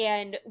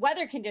 and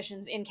weather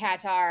conditions in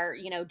Qatar,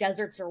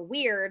 deserts are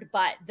weird,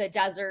 but the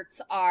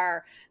deserts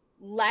are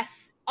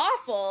less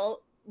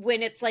awful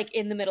when it's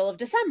in the middle of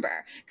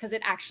December, because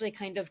it actually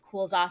kind of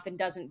cools off and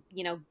doesn't,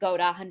 go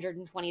to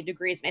 120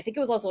 degrees. And I think it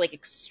was also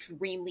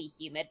extremely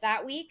humid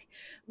that week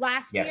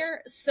last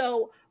year.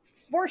 So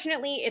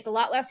fortunately, it's a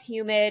lot less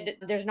humid.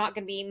 There's not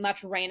going to be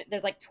much rain.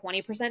 There's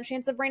 20%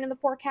 chance of rain in the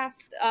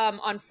forecast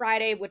on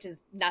Friday, which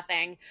is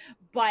nothing.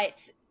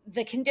 But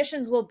the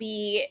conditions will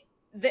be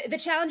the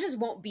challenges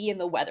won't be in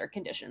the weather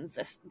conditions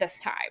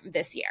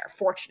this year.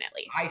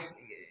 Fortunately,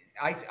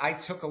 I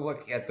took a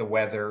look at the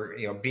weather,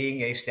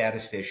 being a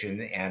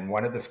statistician, and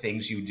one of the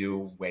things you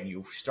do when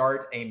you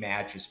start a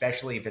match,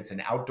 especially if it's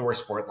an outdoor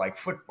sport like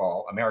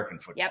football, American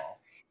football,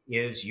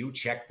 is you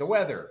check the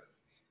weather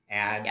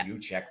and you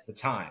check the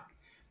time.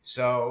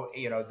 So,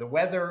 the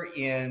weather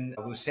in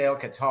Lusail,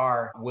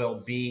 Qatar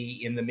will be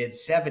in the mid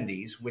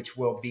 70s, which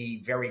will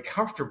be very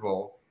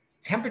comfortable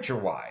temperature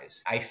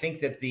wise. I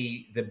think that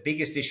the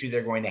biggest issue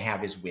they're going to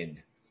have is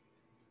wind.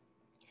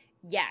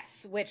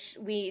 Yes, which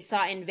we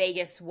saw in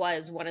Vegas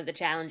was one of the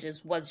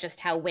challenges, was just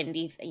how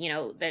windy,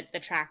 the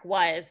track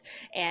was,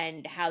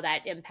 and how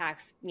that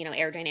impacts,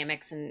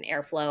 aerodynamics and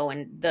airflow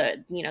and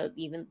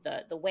even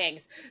the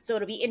wings. So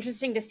it'll be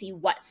interesting to see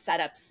what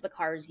setups the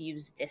cars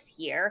use this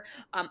year.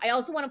 I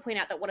also want to point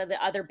out that one of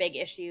the other big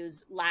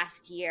issues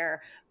last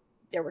year,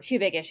 there were two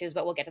big issues,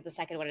 but we'll get to the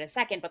second one in a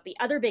second. But the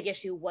other big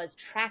issue was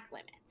track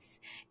limits.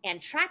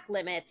 And track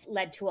limits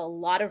led to a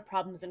lot of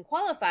problems in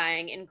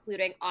qualifying,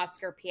 including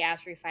Oscar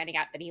Piastri finding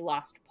out that he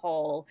lost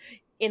pole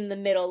in the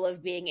middle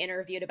of being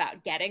interviewed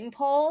about getting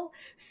pole.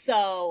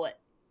 So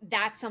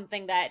that's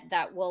something that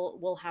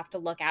we'll have to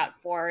look out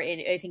for.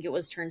 I think it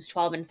was turns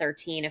 12 and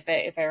 13,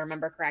 if I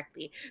remember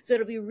correctly. So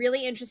it'll be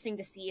really interesting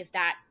to see if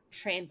that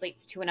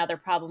translates to another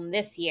problem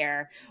this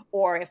year,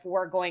 or if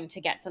we're going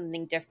to get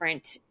something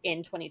different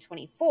in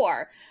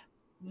 2024.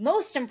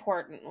 Most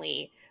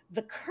importantly,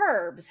 the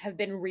curbs have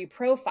been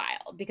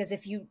reprofiled, because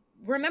if you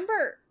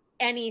remember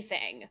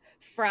anything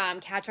from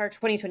Qatar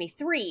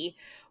 2023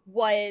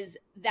 was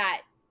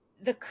that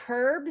the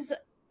curbs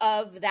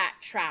of that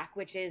track,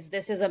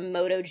 this is a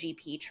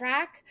MotoGP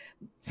track,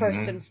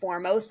 first and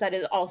foremost, that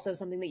is also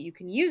something that you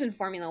can use in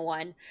Formula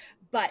One,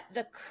 but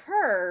the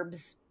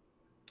curbs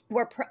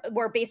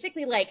were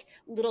basically like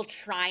little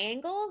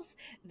triangles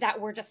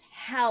that were just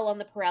hell on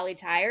the Pirelli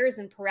tires.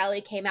 And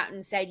Pirelli came out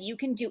and said, you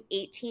can do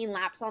 18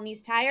 laps on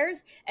these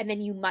tires, and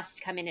then you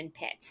must come in and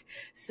pit.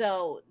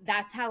 So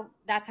that's how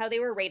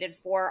they were rated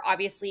for.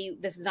 Obviously,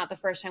 this is not the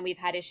first time we've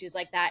had issues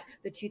like that.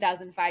 The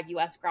 2005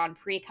 US Grand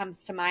Prix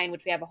comes to mind,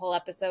 which we have a whole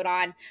episode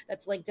on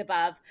that's linked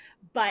above.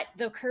 But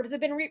the curbs have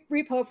been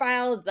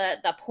reprofiled.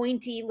 The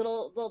pointy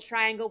little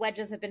triangle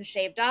wedges have been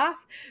shaved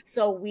off.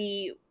 So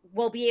we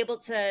will be able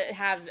to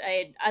have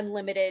an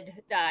unlimited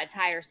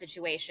tire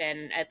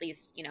situation, at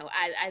least,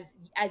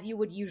 as you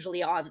would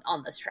usually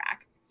on this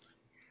track.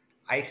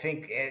 I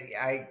think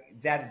I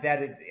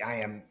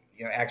am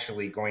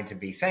actually going to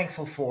be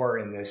thankful for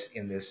in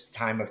this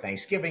time of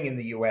Thanksgiving in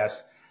the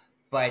U.S.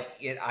 But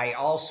I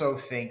also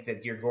think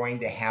that you're going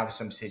to have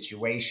some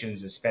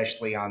situations,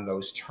 especially on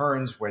those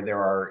turns where there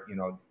are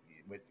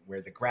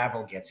where the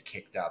gravel gets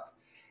kicked up,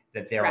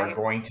 that there are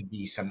going to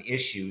be some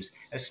issues,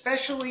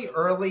 especially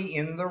early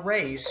in the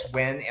race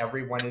when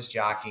everyone is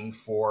jockeying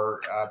for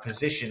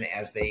position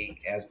as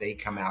they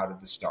come out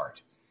of the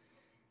start.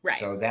 Right.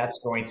 So that's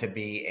going to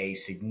be a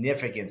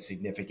significant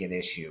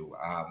issue.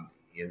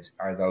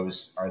 Are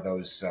those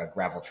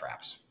gravel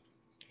traps?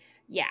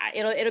 Yeah,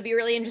 it'll be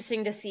really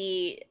interesting to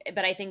see,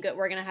 but I think that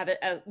we're gonna have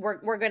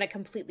we're gonna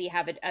completely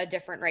have a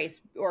different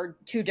race, or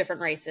two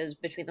different races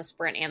between the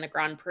sprint and the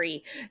Grand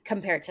Prix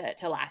compared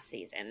to last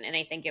season, and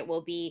I think it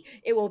will be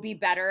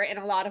better in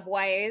a lot of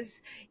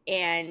ways,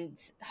 and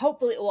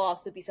hopefully it will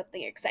also be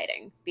something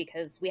exciting,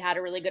 because we had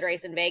a really good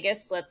race in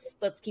Vegas.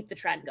 Let's keep the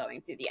trend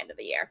going through the end of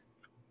the year.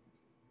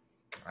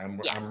 I'm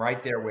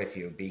right there with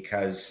you,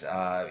 because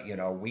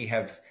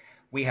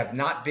we have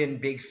not been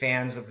big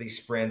fans of these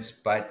sprints,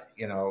 but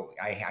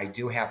I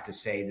do have to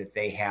say that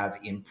they have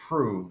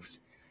improved,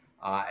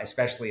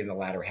 especially in the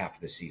latter half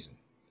of the season.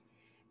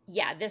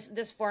 Yeah,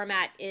 this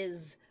format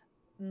is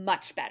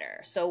much better.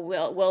 So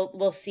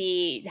we'll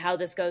see how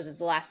this goes as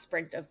the last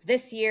sprint of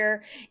this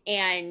year,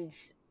 and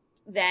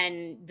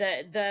then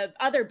the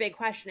other big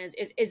question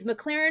is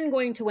McLaren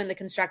going to win the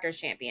Constructors'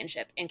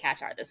 Championship in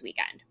Qatar this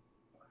weekend?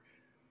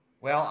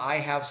 Well, I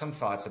have some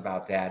thoughts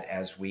about that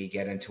as we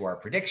get into our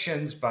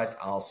predictions, but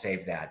I'll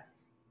save that.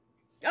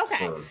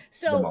 Okay.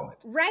 So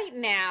right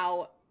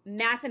now,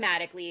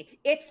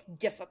 mathematically, it's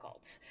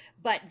difficult,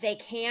 but they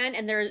can,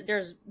 and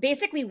there's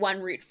basically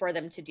one route for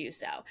them to do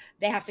so.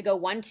 They have to go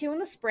 1-2 in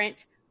the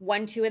sprint,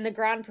 1-2 in the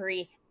Grand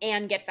Prix,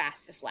 and get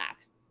fastest lap.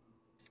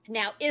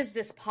 Now, is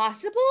this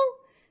possible?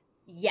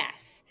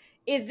 Yes.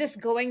 Is this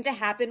going to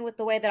happen with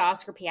the way that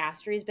Oscar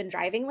Piastri has been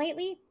driving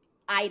lately?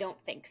 I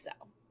don't think so.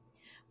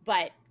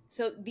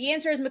 So the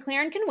answer is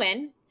McLaren can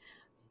win,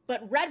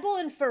 but Red Bull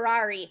and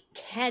Ferrari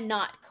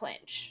cannot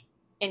clinch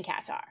in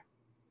Qatar.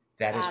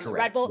 That is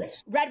correct.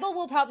 Red Bull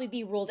will probably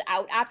be ruled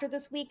out after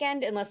this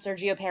weekend unless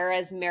Sergio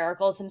Perez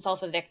miracles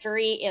himself a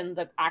victory in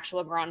the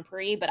actual Grand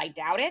Prix, but I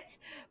doubt it.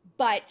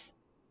 But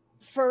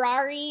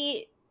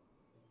Ferrari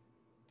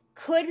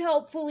could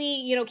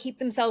hopefully, keep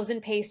themselves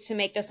in pace to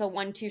make this a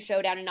 1-2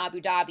 showdown in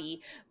Abu Dhabi.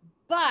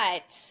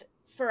 But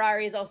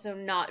Ferrari is also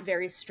not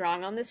very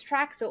strong on this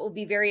track, so it will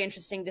be very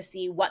interesting to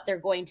see what they're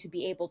going to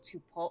be able to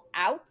pull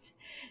out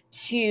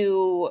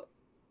to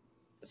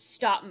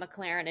stop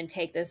McLaren and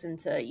take this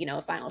into,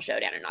 a final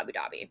showdown in Abu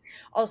Dhabi.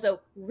 Also,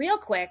 real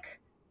quick,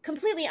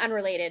 completely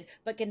unrelated,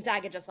 but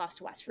Gonzaga just lost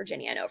to West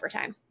Virginia in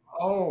overtime.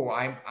 Oh,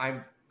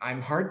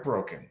 I'm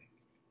heartbroken.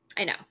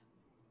 I know.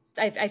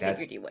 I figured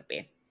That's you would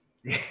be.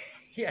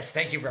 yes.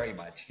 Thank you very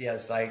much.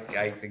 Yes, I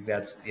think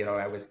that's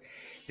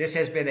This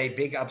has been a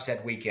big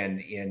upset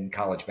weekend in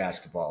college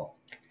basketball,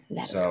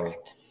 That is so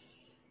correct.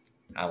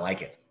 I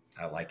like it.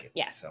 I like it.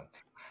 Yes. So,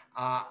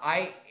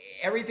 I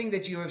everything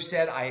that you have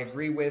said, I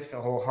agree with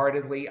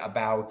wholeheartedly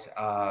about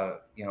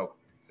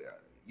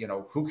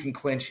who can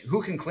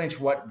clinch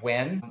what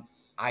when.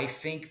 I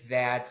think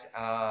that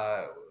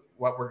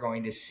what we're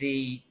going to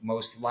see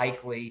most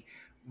likely,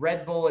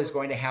 Red Bull is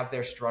going to have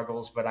their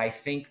struggles, but I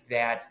think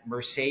that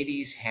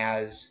Mercedes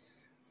has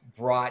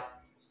brought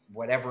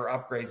whatever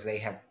upgrades they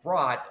have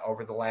brought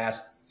over the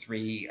last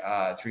 3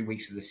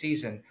 weeks of the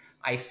season.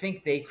 I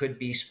think they could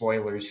be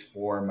spoilers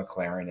for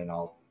McLaren, and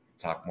I'll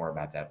talk more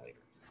about that later.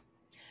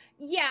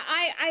 Yeah,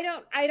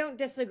 I don't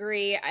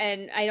disagree,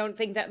 and I don't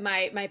think that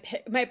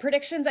my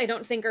predictions I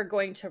don't think are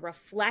going to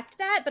reflect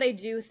that, but I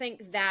do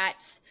think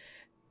that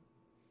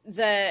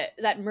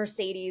that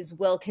Mercedes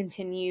will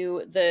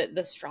continue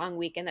the strong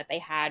weekend that they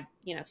had,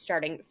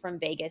 starting from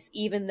Vegas,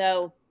 even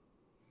though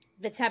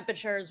the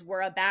temperatures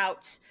were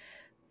about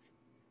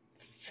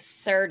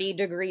 30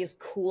 degrees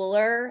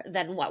cooler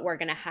than what we're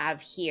going to have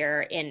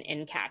here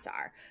in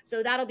Qatar.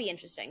 So that'll be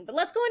interesting. But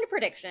let's go into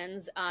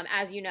predictions.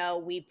 As you know,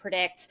 we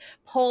predict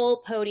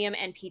pole, podium,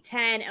 and P10.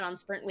 And on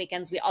sprint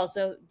weekends, we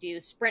also do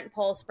sprint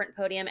pole, sprint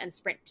podium, and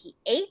sprint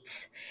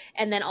P8.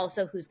 And then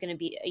also who's going to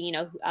be,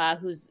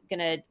 who's going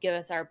to give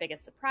us our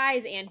biggest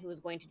surprise and who is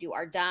going to do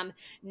our dumb.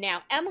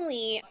 Now,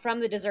 Emily from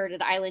the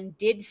Deserted Island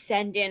did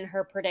send in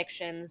her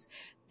predictions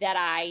that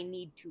I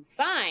need to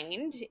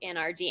find in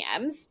our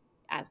DMs,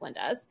 as one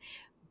does.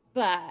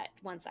 But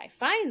once I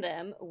find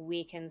them,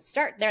 we can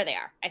start. There they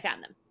are. I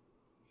found them.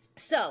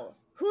 So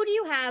who do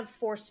you have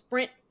for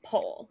sprint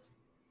pole?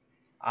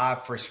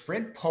 For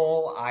sprint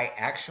pole, I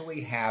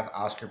actually have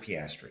Oscar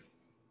Piastri.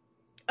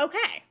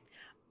 Okay.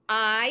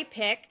 I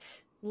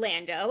picked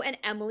Lando, and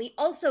Emily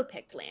also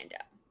picked Lando.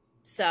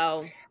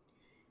 So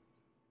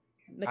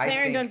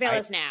McLaren, don't fail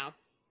us now.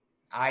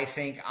 I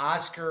think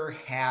Oscar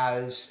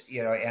has,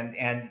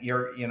 and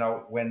you're,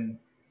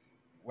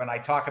 when I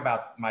talk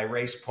about my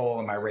race pole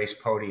and my race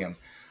podium,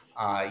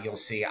 you'll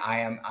see I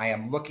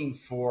am looking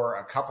for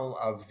a couple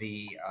of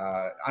the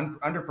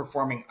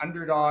underperforming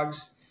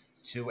underdogs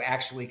to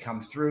actually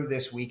come through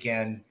this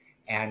weekend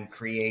and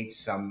create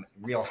some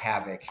real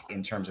havoc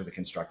in terms of the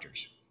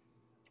constructors.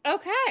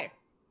 Okay,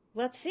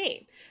 let's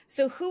see.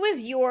 So who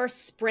is your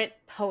sprint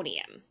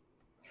podium?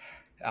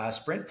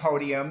 Sprint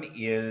podium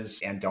is,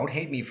 and don't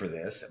hate me for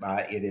this,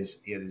 it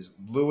is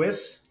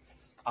Lewis,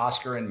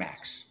 Oscar, and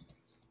Max.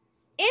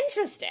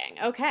 Interesting.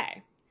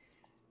 Okay.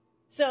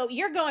 So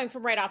you're going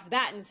from right off the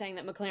bat and saying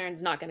that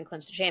McLaren's not going to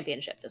clinch the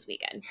championship this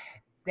weekend.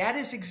 That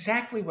is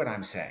exactly what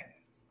I'm saying.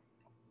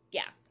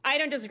 Yeah, I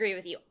don't disagree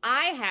with you.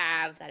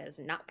 That is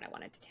not what I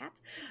wanted to tap.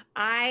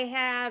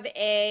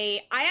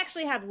 I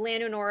actually have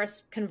Lando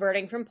Norris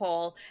converting from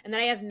pole, and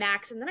then I have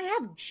Max, and then I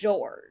have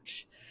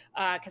George.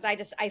 Because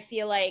I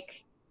feel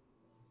like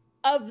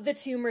of the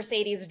two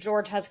Mercedes,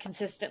 George has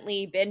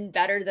consistently been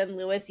better than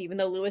Lewis, even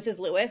though Lewis is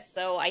Lewis.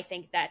 So I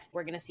think that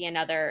we're going to see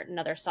another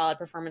solid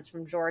performance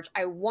from George.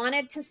 I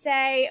wanted to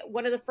say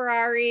one of the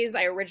Ferraris.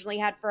 I originally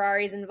had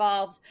Ferraris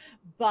involved,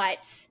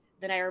 but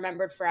then I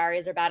remembered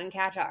Ferraris are bad in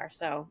Qatar.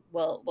 So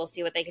we'll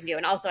see what they can do.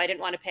 And also, I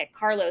didn't want to pick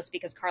Carlos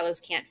because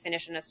Carlos can't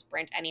finish in a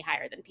sprint any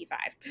higher than P5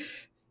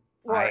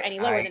 or any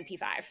lower than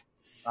P5.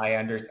 I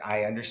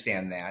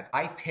understand that.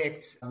 I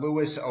picked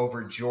Lewis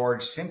over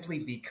George simply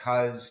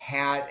because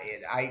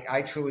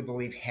I truly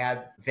believe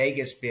had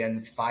Vegas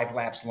been 5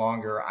 laps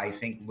longer, I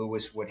think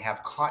Lewis would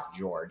have caught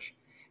George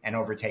and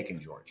overtaken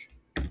George.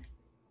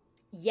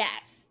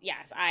 Yes,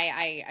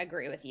 I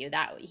agree with you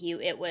that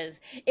it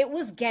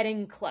was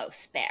getting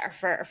close there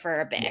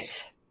for a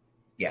bit.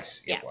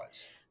 Yes, it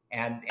was.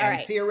 And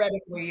right.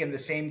 Theoretically, in the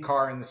same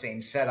car, in the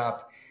same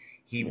setup,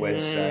 he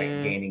was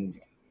gaining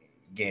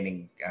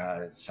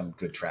some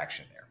good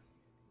traction there.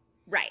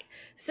 Right.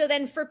 So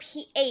then for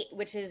P8,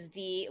 which is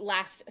the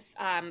last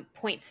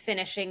points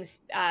finishing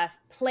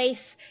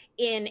place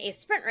in a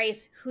sprint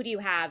race, who do you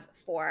have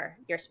for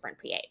your sprint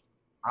P8?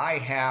 I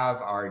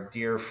have our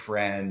dear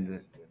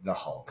friend, the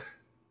Hulk.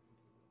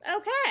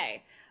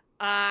 Okay.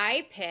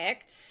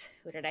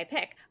 Who did I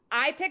pick?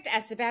 I picked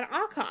Esteban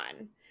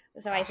Ocon.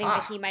 So I think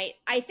that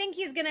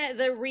he's going to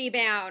the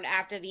rebound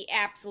after the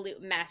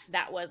absolute mess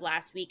that was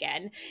last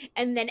weekend.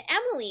 And then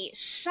Emily,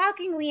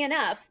 shockingly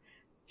enough,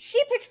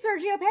 she picked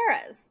Sergio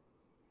Perez.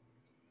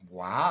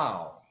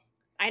 Wow.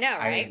 I know,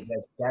 right? I mean,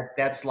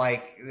 that's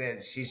like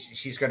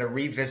she's going to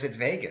revisit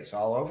Vegas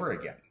all over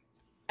again.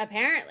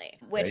 Apparently,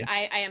 which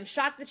I am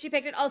shocked that she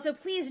picked it. Also,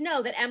 please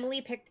know that Emily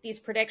picked these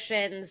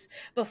predictions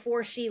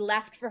before she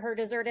left for her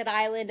deserted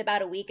island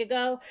about a week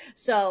ago.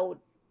 So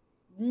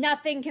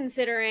nothing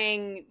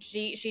considering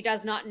she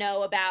does not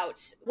know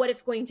about what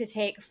it's going to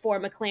take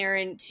for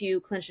McLaren to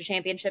clinch the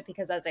championship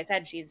because, as I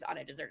said, she's on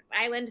a deserted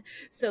island.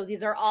 So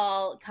these are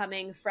all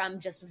coming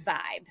from just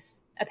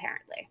vibes,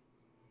 apparently.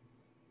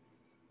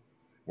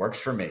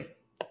 Works for me.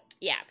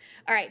 Yeah.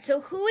 All right. So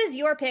who is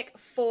your pick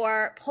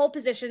for pole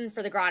position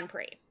for the Grand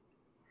Prix?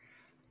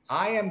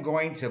 I am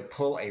going to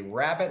pull a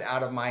rabbit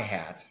out of my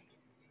hat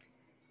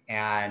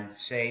and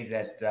say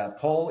that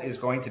pole is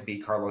going to be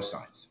Carlos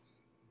Sainz.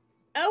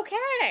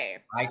 Okay.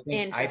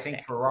 I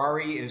think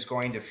Ferrari is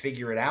going to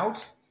figure it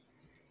out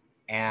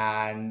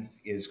and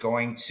is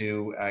going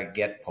to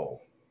get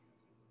pole.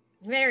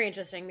 Very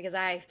interesting, because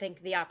I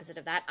think the opposite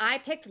of that. I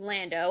picked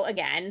Lando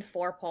again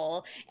for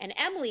pole, and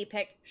Emily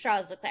picked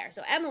Charles Leclerc.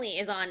 So Emily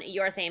is on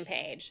your same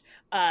page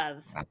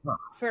of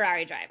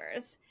Ferrari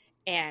drivers.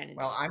 And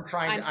well, I'm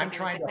trying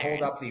to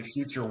hold up the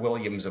future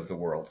Williams of the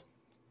world.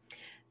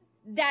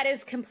 That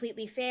is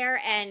completely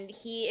fair, and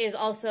he is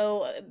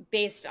also,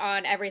 based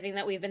on everything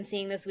that we've been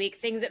seeing this week,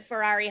 things at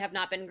Ferrari have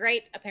not been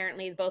great.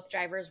 Apparently, both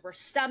drivers were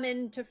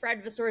summoned to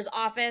Fred Vasseur's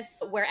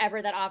office,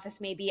 wherever that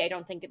office may be. I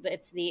don't think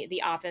it's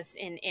the office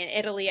in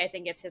Italy. I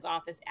think it's his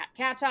office at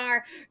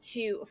Qatar,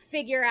 to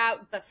figure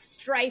out the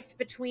strife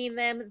between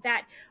them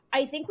that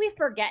I think we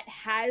forget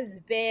has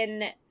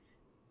been,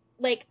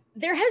 like,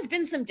 there has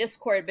been some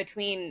discord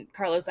between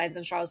Carlos Sainz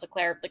and Charles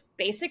Leclerc, like,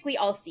 basically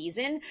all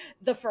season.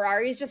 The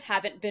Ferraris just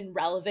haven't been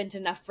relevant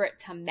enough for it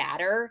to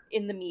matter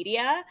in the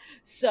media.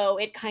 So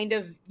it kind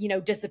of,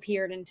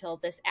 disappeared until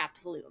this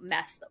absolute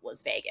mess that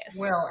was Vegas.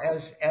 Well,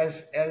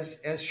 as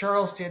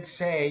Charles did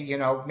say,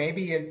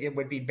 maybe it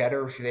would be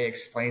better if they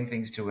explained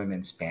things to him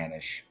in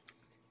Spanish.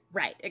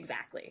 Right,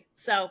 exactly.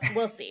 So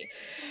we'll see.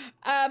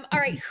 All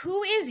right,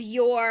 who is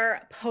your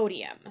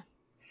podium?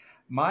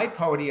 My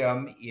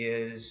podium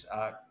is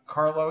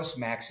Carlos,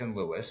 Max, and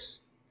Lewis,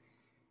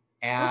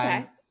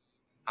 and okay.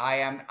 I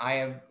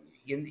am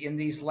in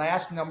these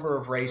last number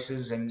of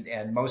races, and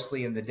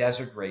mostly in the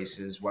desert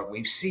races. What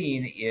we've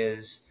seen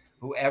is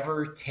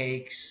whoever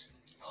takes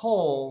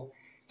pole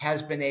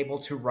has been able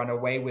to run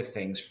away with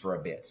things for a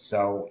bit.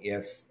 So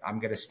if I'm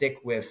going to stick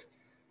with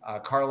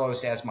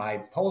Carlos as my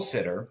pole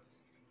sitter,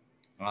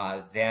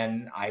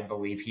 then I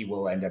believe he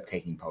will end up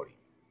taking podium.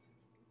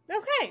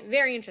 Okay,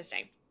 very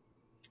interesting.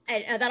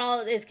 And that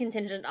all is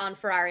contingent on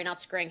Ferrari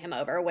not screwing him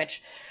over,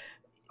 which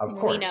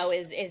we know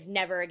is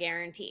never a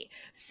guarantee.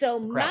 So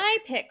my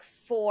pick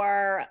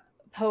for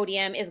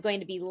podium is going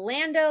to be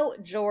Lando,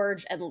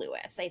 George, and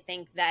Lewis. I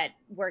think that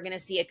we're going to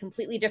see a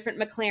completely different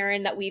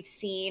McLaren that we've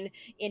seen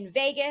in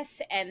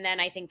Vegas, and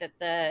then I think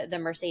that the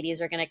Mercedes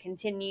are going to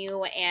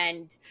continue,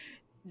 and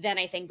then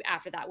I think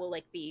after that will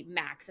be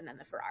Max and then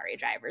the Ferrari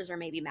drivers, or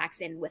maybe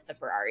Max in with the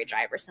Ferrari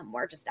driver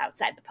somewhere just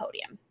outside the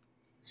podium.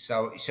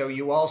 So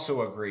you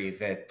also agree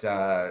that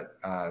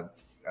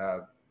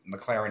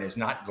McLaren is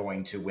not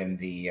going to win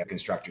the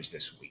constructors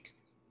this week?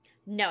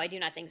 No, I do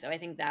not think so. I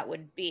think that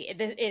would be,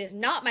 it is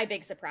not my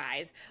big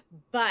surprise,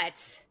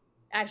 but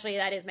actually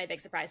that is my big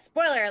surprise.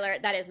 Spoiler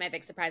alert, that is my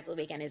big surprise of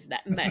the weekend, is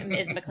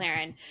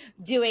McLaren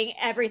doing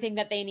everything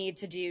that they need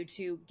to do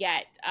to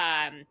get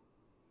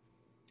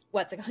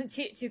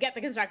to get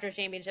the Constructors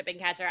Championship in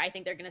Qatar. I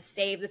think they're going to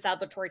save the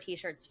Salvatore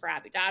t-shirts for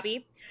Abu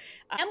Dhabi.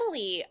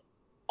 Emily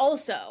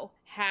also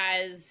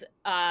does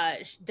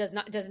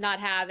not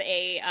have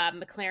a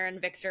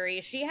McLaren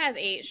victory. She has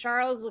a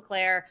Charles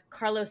Leclerc,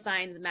 Carlos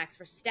Sainz, Max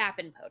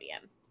Verstappen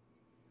podium.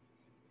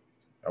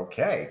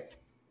 Okay.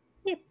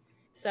 Yep.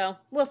 So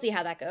we'll see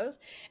how that goes.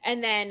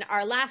 And then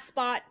our last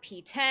spot,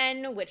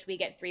 P10, which we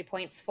get 3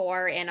 points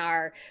for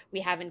we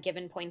haven't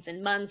given points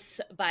in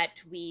months,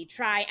 but we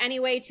try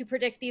anyway to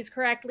predict these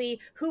correctly.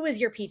 Who is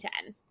your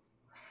P10?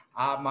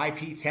 My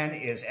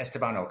P10 is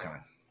Esteban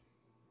Ocon.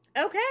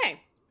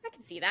 Okay. I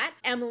can see that.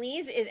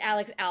 Emily's is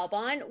Alex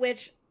Albon,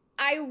 which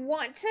I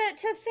want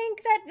to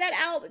think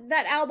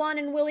that Albon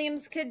and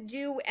Williams could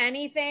do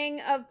anything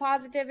of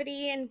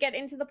positivity and get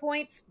into the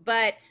points,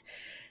 but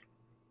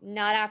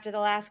not after the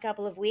last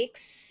couple of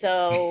weeks.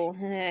 So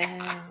the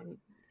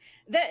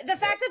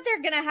fact that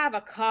they're going to have a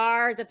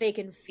car that they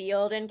can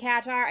field in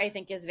Qatar, I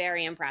think, is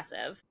very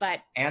impressive, but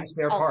and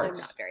spare also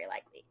parts. Not very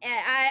likely.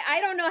 I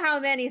don't know how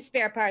many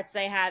spare parts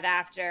they have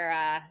after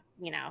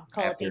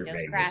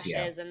Colapinto's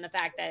crashes, and the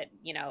fact that,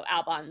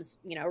 Albon's,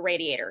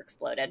 radiator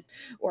exploded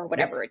or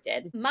whatever it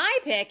did. My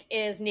pick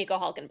is Nico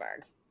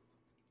Hülkenberg.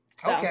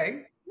 So,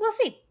 okay. We'll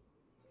see.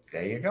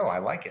 There you go. I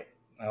like it.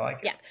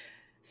 Yeah.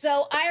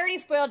 So I already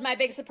spoiled my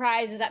big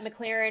surprise is that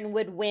McLaren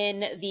would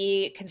win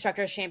the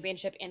Constructors'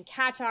 Championship in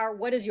Qatar.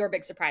 What is your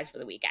big surprise for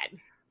the weekend?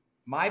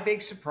 My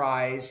big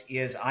surprise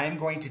is I'm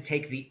going to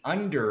take the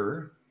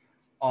under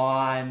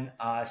on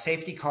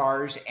safety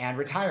cars and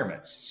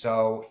retirements.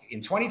 So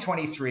in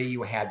 2023,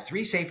 you had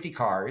 3 safety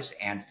cars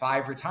and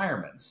 5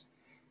 retirements.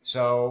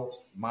 So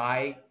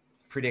my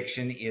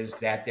prediction is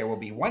that there will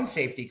be 1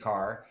 safety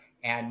car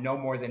and no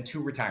more than 2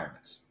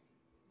 retirements.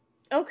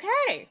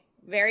 Okay.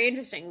 Very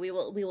interesting. We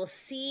will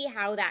see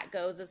how that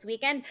goes this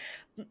weekend.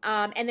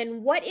 And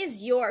then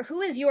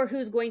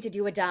who's going to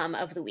do a dumb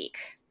of the week?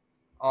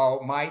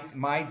 Oh,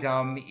 my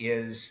dumb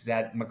is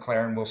that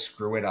McLaren will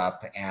screw it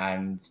up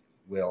and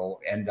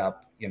will end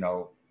up,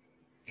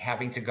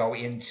 having to go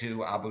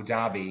into Abu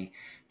Dhabi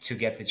to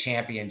get the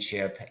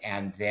championship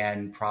and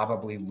then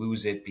probably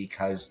lose it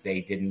because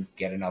they didn't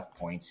get enough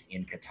points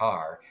in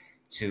Qatar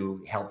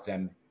to help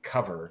them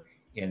cover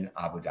in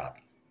Abu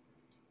Dhabi.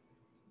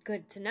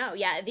 Good to know.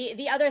 Yeah.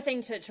 The other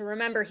thing to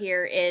remember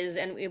here is,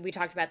 and we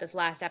talked about this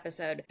last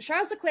episode,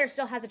 Charles Leclerc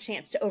still has a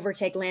chance to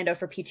overtake Lando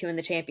for P2 in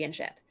the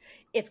championship.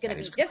 It's going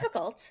to be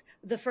difficult.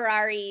 The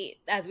Ferrari,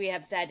 as we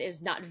have said, is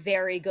not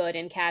very good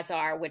in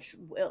Qatar, which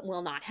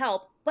will not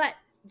help, but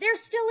there's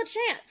still a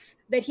chance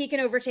that he can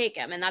overtake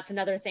him. And that's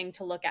another thing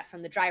to look at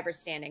from the driver's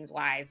standings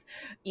wise,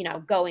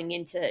 going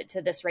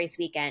into this race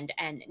weekend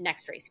and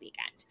next race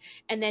weekend.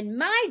 And then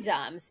my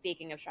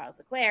speaking of Charles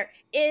Leclerc,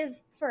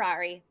 is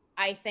Ferrari.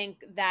 I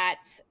think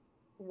that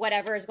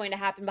whatever is going to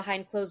happen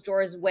behind closed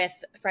doors with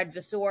Fred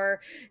Vasseur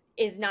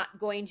is not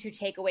going to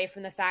take away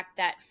from the fact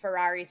that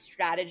Ferrari's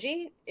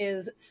strategy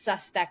is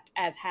suspect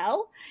as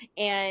hell.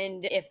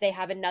 And if they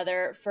have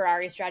another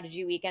Ferrari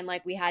strategy weekend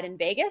like we had in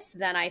Vegas,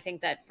 then I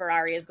think that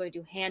Ferrari is going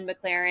to hand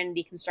McLaren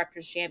the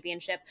Constructors'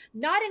 Championship,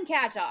 not in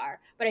Qatar,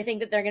 but I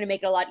think that they're going to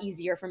make it a lot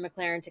easier for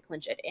McLaren to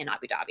clinch it in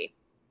Abu Dhabi.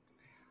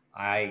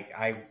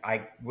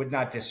 I would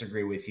not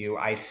disagree with you.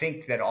 I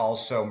think that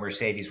also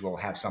Mercedes will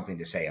have something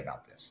to say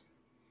about this.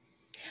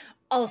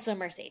 Also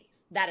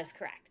Mercedes. That is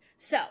correct.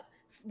 So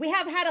we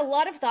have had a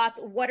lot of thoughts.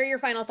 What are your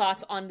final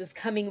thoughts on this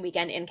coming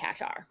weekend in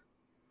Qatar?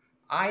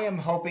 I am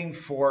hoping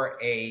for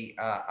a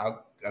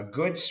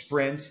good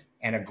sprint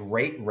and a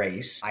great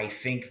race. I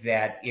think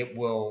that it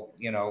will,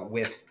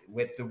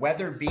 with the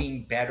weather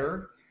being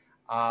better,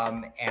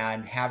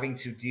 and having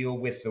to deal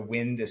with the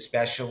wind,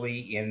 especially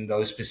in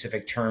those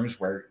specific turns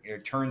where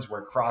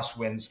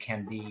crosswinds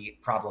can be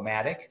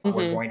problematic. Mm-hmm.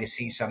 We're going to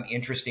see some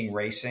interesting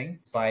racing,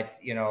 but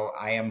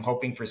I am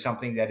hoping for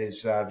something that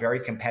is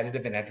very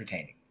competitive and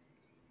entertaining.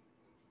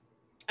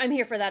 I'm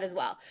here for that as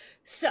well.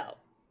 So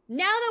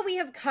now that we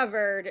have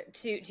covered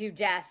to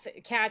death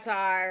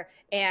Qatar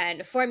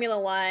and Formula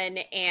One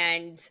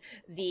and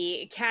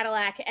the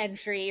Cadillac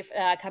entry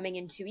coming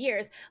in 2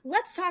 years,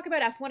 let's talk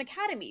about F1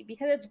 Academy,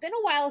 because it's been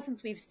a while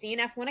since we've seen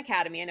F1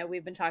 Academy. I know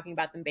we've been talking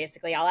about them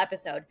basically all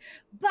episode,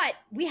 but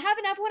we have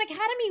an F1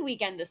 Academy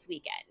weekend this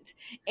weekend.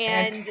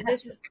 And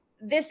Fantastic.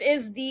 This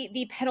is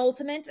the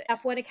penultimate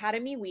F1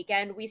 Academy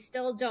weekend. We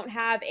still don't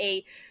have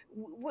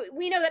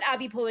we know that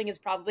Abby Pulling is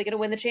probably going to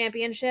win the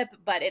championship,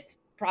 but it's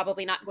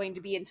probably not going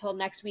to be until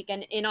next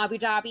weekend in Abu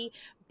Dhabi.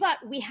 But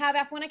we have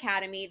F1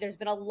 Academy. There's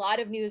been a lot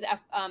of news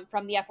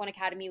from the F1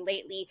 Academy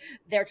lately.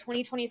 Their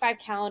 2025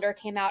 calendar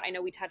came out. I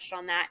know we touched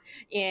on that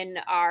in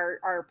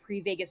our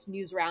pre-Vegas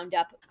news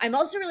roundup. I'm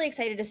also really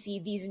excited to see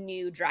these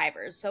new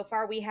drivers. So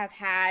far, we have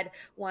had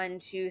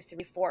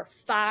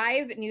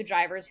 5 new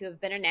drivers who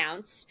have been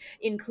announced,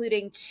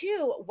 including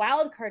 2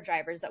 wildcard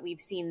drivers that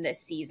we've seen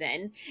this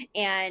season,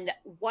 and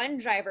 1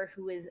 driver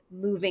who is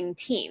moving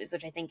teams,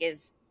 which I think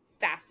is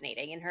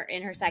fascinating in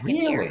her second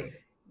year.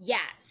 Yeah.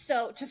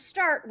 So to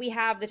start, we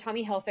have the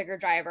Tommy Hilfiger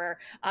driver,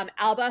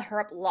 Alba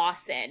Herp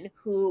Lawson,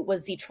 who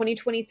was the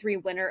 2023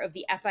 winner of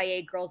the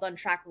FIA Girls on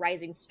Track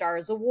Rising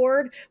Stars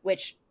Award,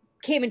 which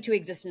came into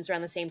existence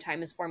around the same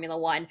time as Formula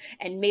One,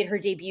 and made her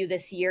debut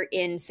this year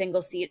in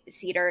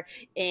single-seater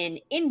in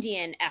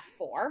Indian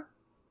F4.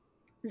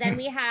 Then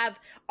we have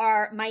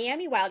our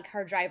Miami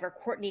wildcard driver,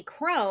 Courtney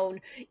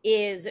Crone,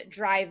 is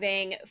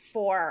driving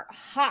for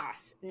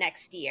Haas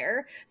next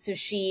year. So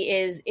she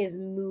is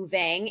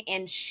moving,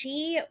 and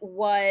she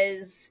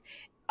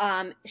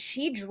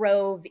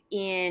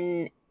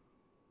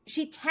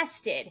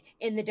tested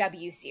in the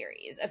W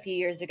Series a few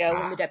years ago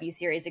when the W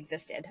Series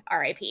existed,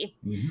 RIP.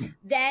 Mm-hmm.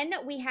 Then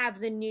we have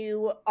the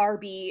new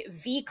RB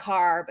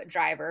V-Carb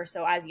driver.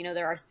 So as you know,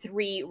 there are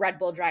 3 Red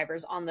Bull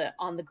drivers on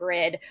the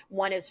grid.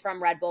 1 is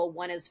from Red Bull,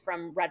 1 is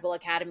from Red Bull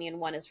Academy, and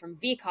 1 is from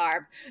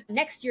V-Carb.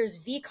 Next year's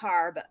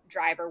V-Carb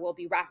driver will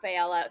be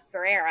Rafaela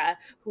Ferreira,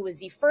 who is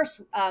the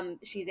first,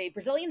 she's a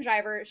Brazilian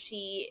driver.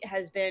 She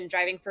has been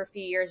driving for a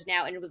few years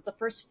now, and it was the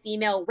first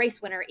female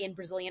race winner in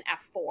Brazilian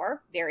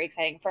F4. Very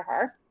exciting for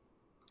her.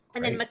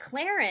 And then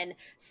McLaren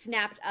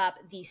snapped up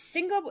the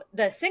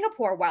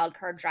Singapore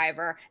wildcard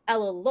driver,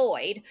 Ella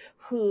Lloyd,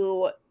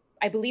 who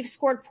I believe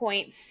scored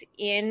points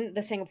in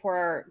the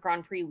Singapore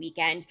Grand Prix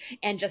weekend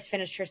and just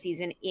finished her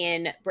season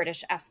in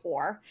British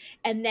F4.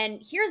 And then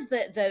here's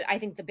I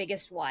think the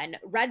biggest one.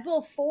 Red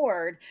Bull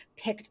Ford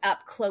picked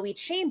up Chloe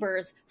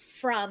Chambers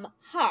from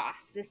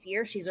Haas this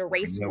year. She's a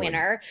race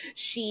winner.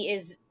 She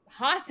is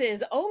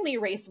Haas's only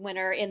race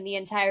winner in the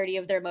entirety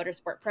of their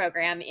motorsport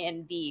program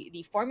in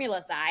the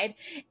Formula side.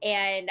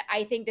 And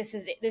I think this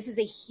is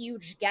a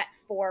huge get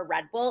for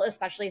Red Bull,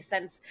 especially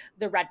since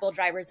the Red Bull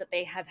drivers that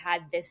they have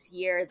had this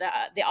year,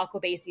 the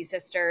Alcobacy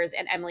sisters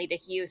and Emily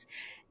DeHues,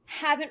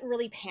 haven't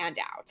really panned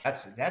out.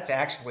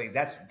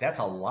 That's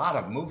a lot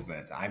of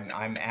movement.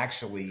 I'm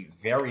actually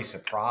very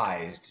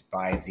surprised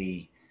by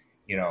the,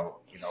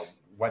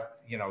 what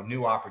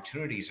new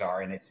opportunities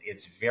are, and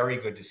it's very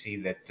good to see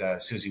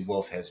that Susie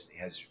Wolf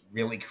has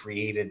really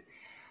created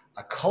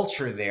a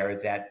culture there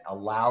that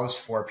allows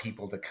for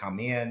people to come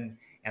in.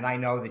 And I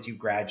know that you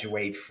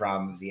graduate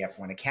from the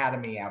F1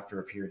 Academy after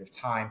a period of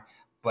time,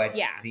 but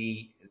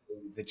the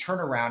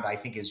turnaround I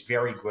think is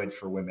very good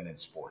for women in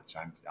sports.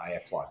 I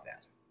applaud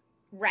that.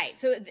 Right.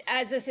 So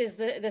as this is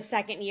the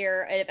second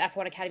year of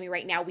F1 Academy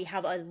right now, we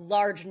have a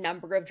large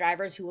number of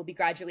drivers who will be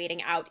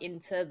graduating out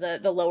into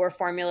the lower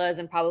formulas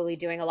and probably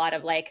doing a lot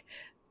of like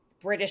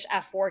British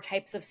F4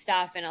 types of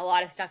stuff and a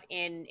lot of stuff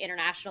in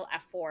international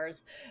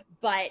F4s.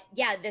 But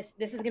yeah, this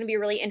is going to be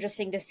really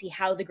interesting to see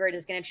how the grid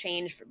is going to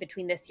change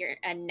between this year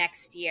and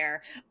next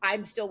year.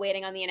 I'm still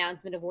waiting on the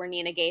announcement of where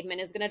Nina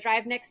Gaidman is going to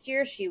drive next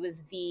year. She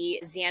was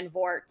the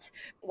Zandvoort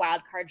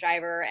wildcard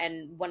driver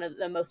and one of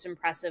the most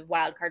impressive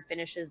wildcard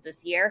finishes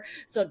this year.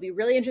 So it'd be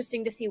really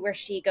interesting to see where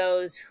she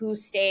goes, who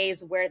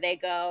stays, where they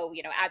go.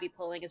 You know, Abby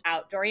Pulling is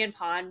out. Dorian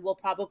Pond will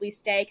probably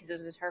stay because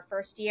this is her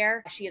first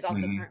year. She is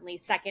also currently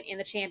second in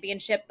the championship,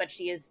 but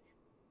she is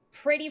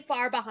pretty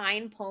far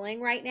behind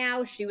Pulling right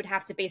now. She would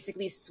have to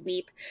basically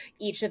sweep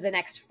each of the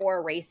next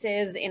 4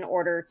 races in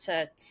order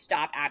to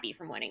stop Abby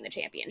from winning the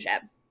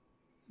championship.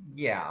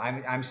 Yeah,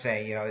 I'm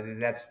saying, you know,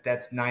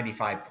 that's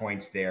 95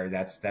 points there.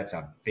 That's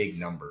a big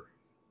number.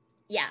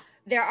 Yeah,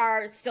 there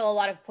are still a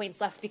lot of points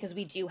left because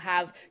we do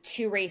have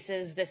 2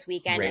 races this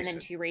weekend and then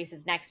 2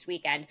 races next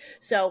weekend.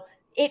 So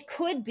it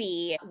could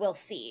be, we'll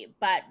see.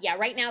 But yeah,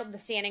 right now the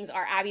standings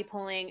are Abby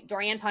Pulling,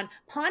 Dorian Pond.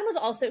 Pond was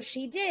also,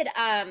 she did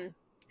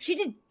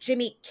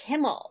Jimmy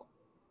Kimmel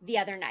the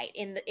other night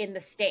in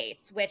the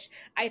States, which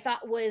I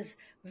thought was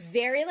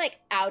very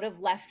like out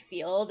of left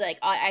field. Like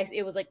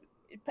it was like,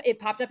 it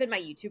popped up in my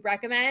YouTube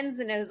recommends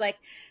and it was like,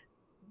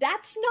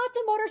 that's not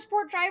the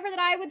motorsport driver that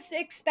I would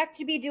expect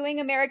to be doing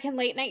American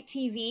late night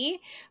TV.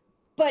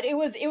 But it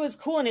was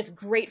cool, and it's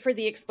great for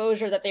the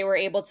exposure that they were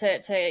able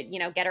to you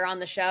know, get her on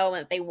the show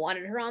and that they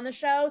wanted her on the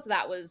show. So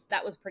that was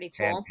pretty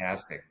cool.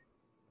 Fantastic.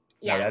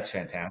 Yeah, no, that's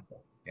fantastic.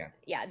 Yeah.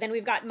 Yeah. Then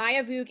we've got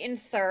Maya Vuk in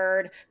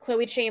 3rd,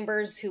 Chloe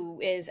Chambers, who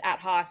is at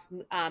Haas,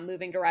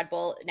 moving to Red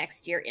Bull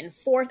next year, in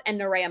 4th, and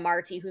Nerea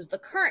Marti, who's the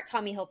current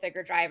Tommy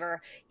Hilfiger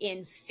driver,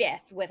 in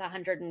 5th with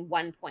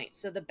 101 points.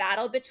 So the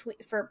battle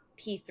for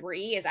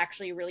P3 is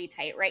actually really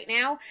tight right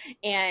now,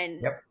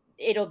 and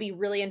it'll be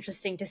really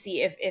interesting to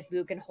see if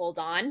Vuk can hold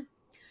on.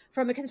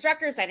 From a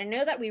constructor side, I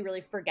know that we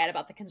really forget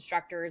about the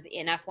constructors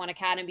in F1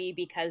 Academy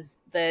because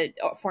the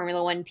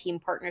Formula One team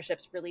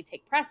partnerships really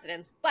take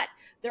precedence, but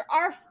there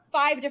are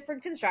 5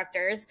 different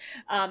constructors.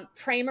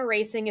 Prema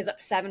Racing is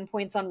up 7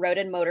 points on Road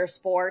and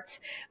Motorsport.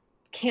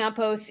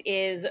 Campos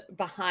is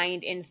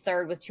behind in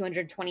 3rd with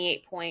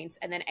 228 points.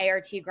 And then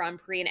ART Grand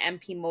Prix and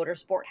MP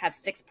Motorsport have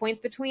 6 points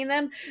between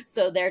them.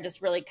 So they're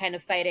just really kind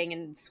of fighting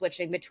and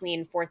switching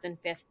between 4th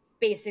and 5th,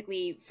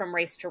 basically from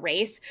race to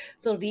race.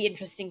 So it'll be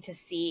interesting to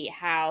see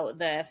how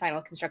the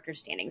final constructor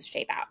standings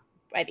shape out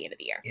by the end of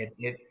the year.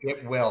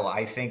 It will.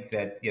 I think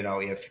that, you know,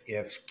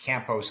 if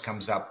Campos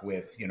comes up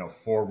with, you know,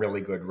 4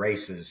 really good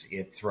races,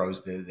 it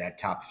throws that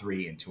top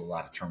 3 into a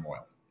lot of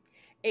turmoil.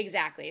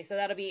 Exactly. So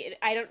that'll be,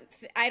 I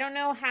don't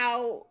know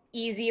how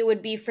easy it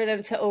would be for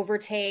them to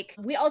overtake.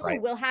 We also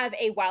will have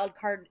a wild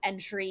card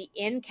entry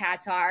in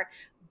Qatar.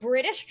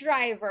 British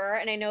driver,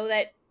 and I know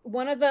that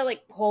one of the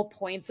like whole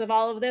points of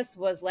all of this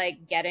was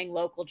like getting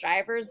local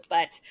drivers,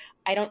 but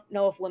I don't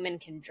know if women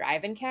can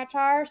drive in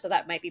Qatar, so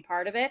that might be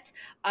part of it.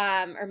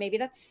 Or maybe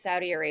that's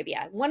Saudi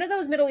Arabia, one of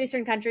those Middle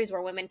Eastern countries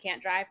where women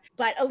can't drive.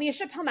 But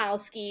Alicia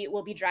Pomalski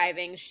will be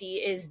driving. She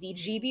is the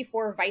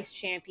GB4 vice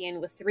champion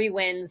with 3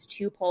 wins,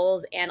 2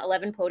 poles, and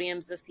 11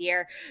 podiums this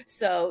year.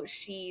 So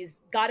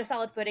she's got a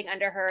solid footing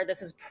under her.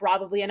 This is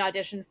probably an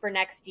audition for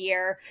next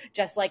year,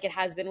 just like it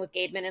has been with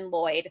Gaidman and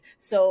Lloyd.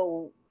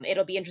 So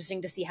it'll be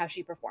interesting to see how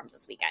she performs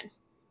this weekend.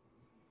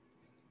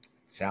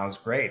 Sounds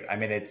great. I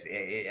mean, it's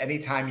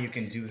anytime you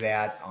can do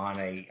that on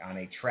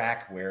a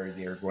track where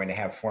they're going to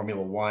have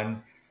Formula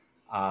One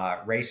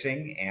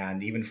racing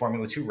and even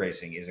Formula 2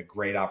 racing is a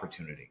great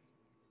opportunity.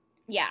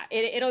 Yeah,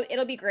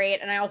 it'll be great.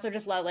 And I also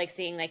just love like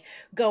seeing like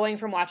going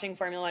from watching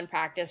Formula One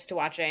practice to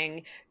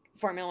watching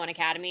Formula One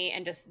Academy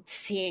and just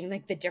seeing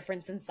like the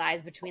difference in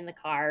size between the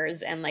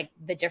cars and like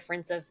the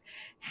difference of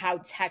how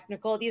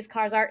technical these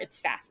cars are. It's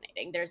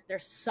fascinating.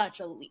 There's such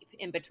a leap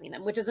in between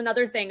them, which is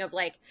another thing of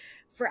like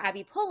for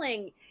Abby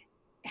Pulling,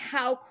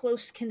 how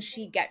close can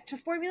she get to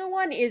Formula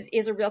One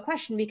is a real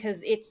question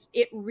because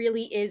it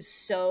really is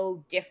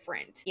so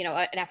different, you know,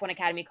 an F1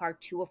 Academy car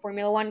to a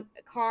Formula One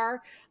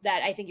car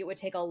that I think it would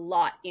take a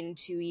lot in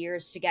 2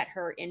 years to get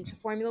her into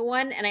Formula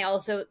One. And I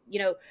also, you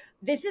know,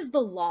 this is the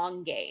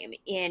long game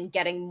in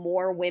getting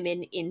more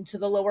women into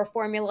the lower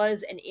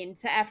formulas and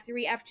into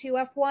F3,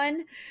 F2,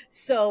 F1.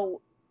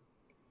 So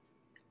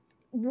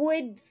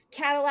would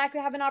Cadillac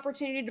have an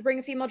opportunity to bring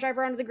a female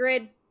driver onto the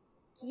grid?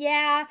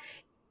 Yeah.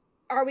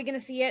 Are we going to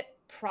see it?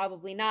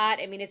 Probably not.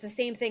 I mean, it's the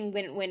same thing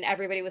when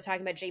everybody was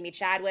talking about Jamie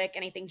Chadwick,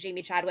 and I think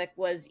Jamie Chadwick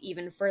was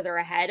even further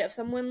ahead of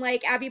someone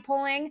like Abby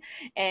Pulling,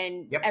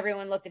 and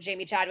everyone looked at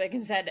Jamie Chadwick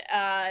and said,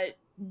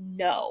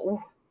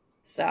 no.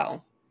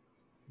 So.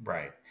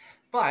 Right.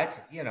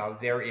 But, you know,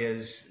 there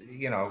is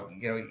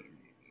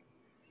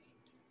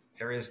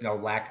no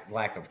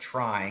lack of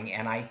trying.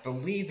 And I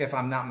believe, if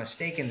I'm not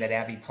mistaken, that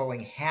Abby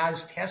Pulling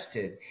has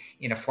tested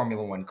in a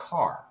Formula One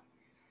car.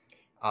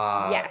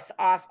 Yes,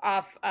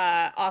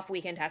 off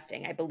weekend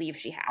testing, I believe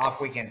she has.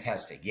 Off weekend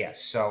testing,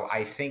 yes. So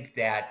I think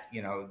that,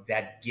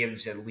 that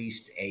gives at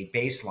least a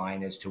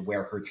baseline as to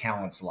where her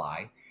talents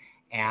lie.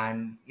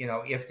 And,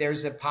 if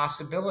there's a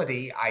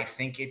possibility, I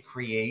think it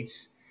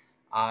creates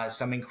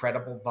some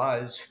incredible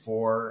buzz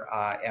for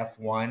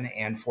F1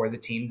 and for the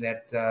team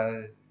that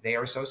they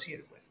are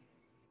associated with.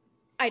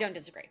 I don't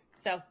disagree.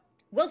 So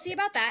we'll see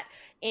about that.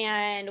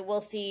 And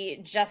we'll see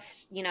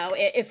just,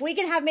 if we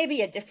can have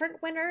maybe a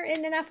different winner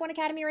in an F1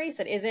 Academy race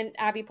that isn't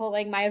Abby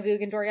Pulling, Maya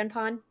Vug, and Dorian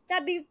Pon.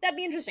 That'd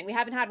be interesting. We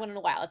haven't had one in a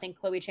while. I think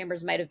Chloe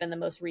Chambers might have been the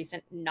most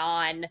recent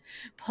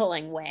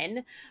non-pulling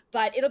win,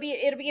 but it'll be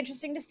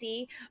interesting to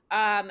see.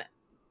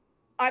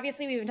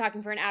 Obviously, we've been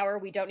talking for an hour.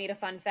 We don't need a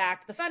fun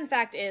fact. The fun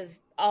fact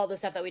is all the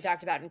stuff that we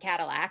talked about in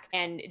Cadillac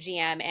and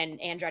GM and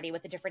Andretti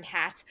with a different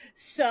hat.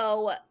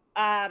 So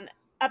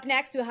up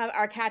next, we'll have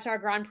our Qatar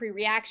Grand Prix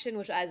reaction,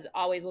 which as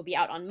always will be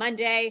out on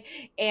Monday.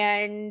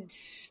 And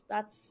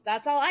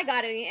that's all I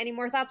got. Any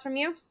more thoughts from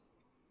you?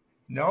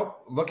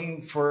 Nope.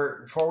 Looking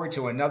forward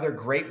to another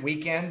great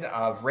weekend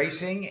of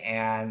racing,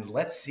 and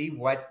let's see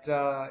what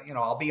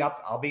I'll be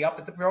up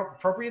at the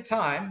appropriate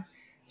time.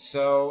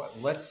 So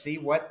let's see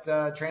what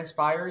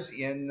transpires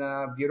in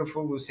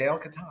beautiful Lusail,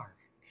 Qatar.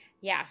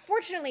 Yeah,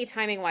 fortunately,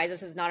 timing-wise,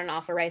 this is not an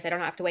awful race. I don't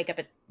have to wake up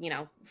at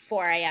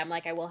 4 a.m.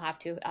 like I will have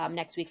to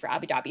next week for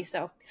Abu Dhabi.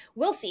 So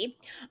we'll see.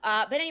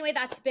 But anyway,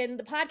 that's been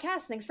the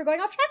podcast. Thanks for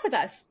going off track with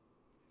us.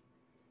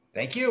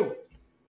 Thank you.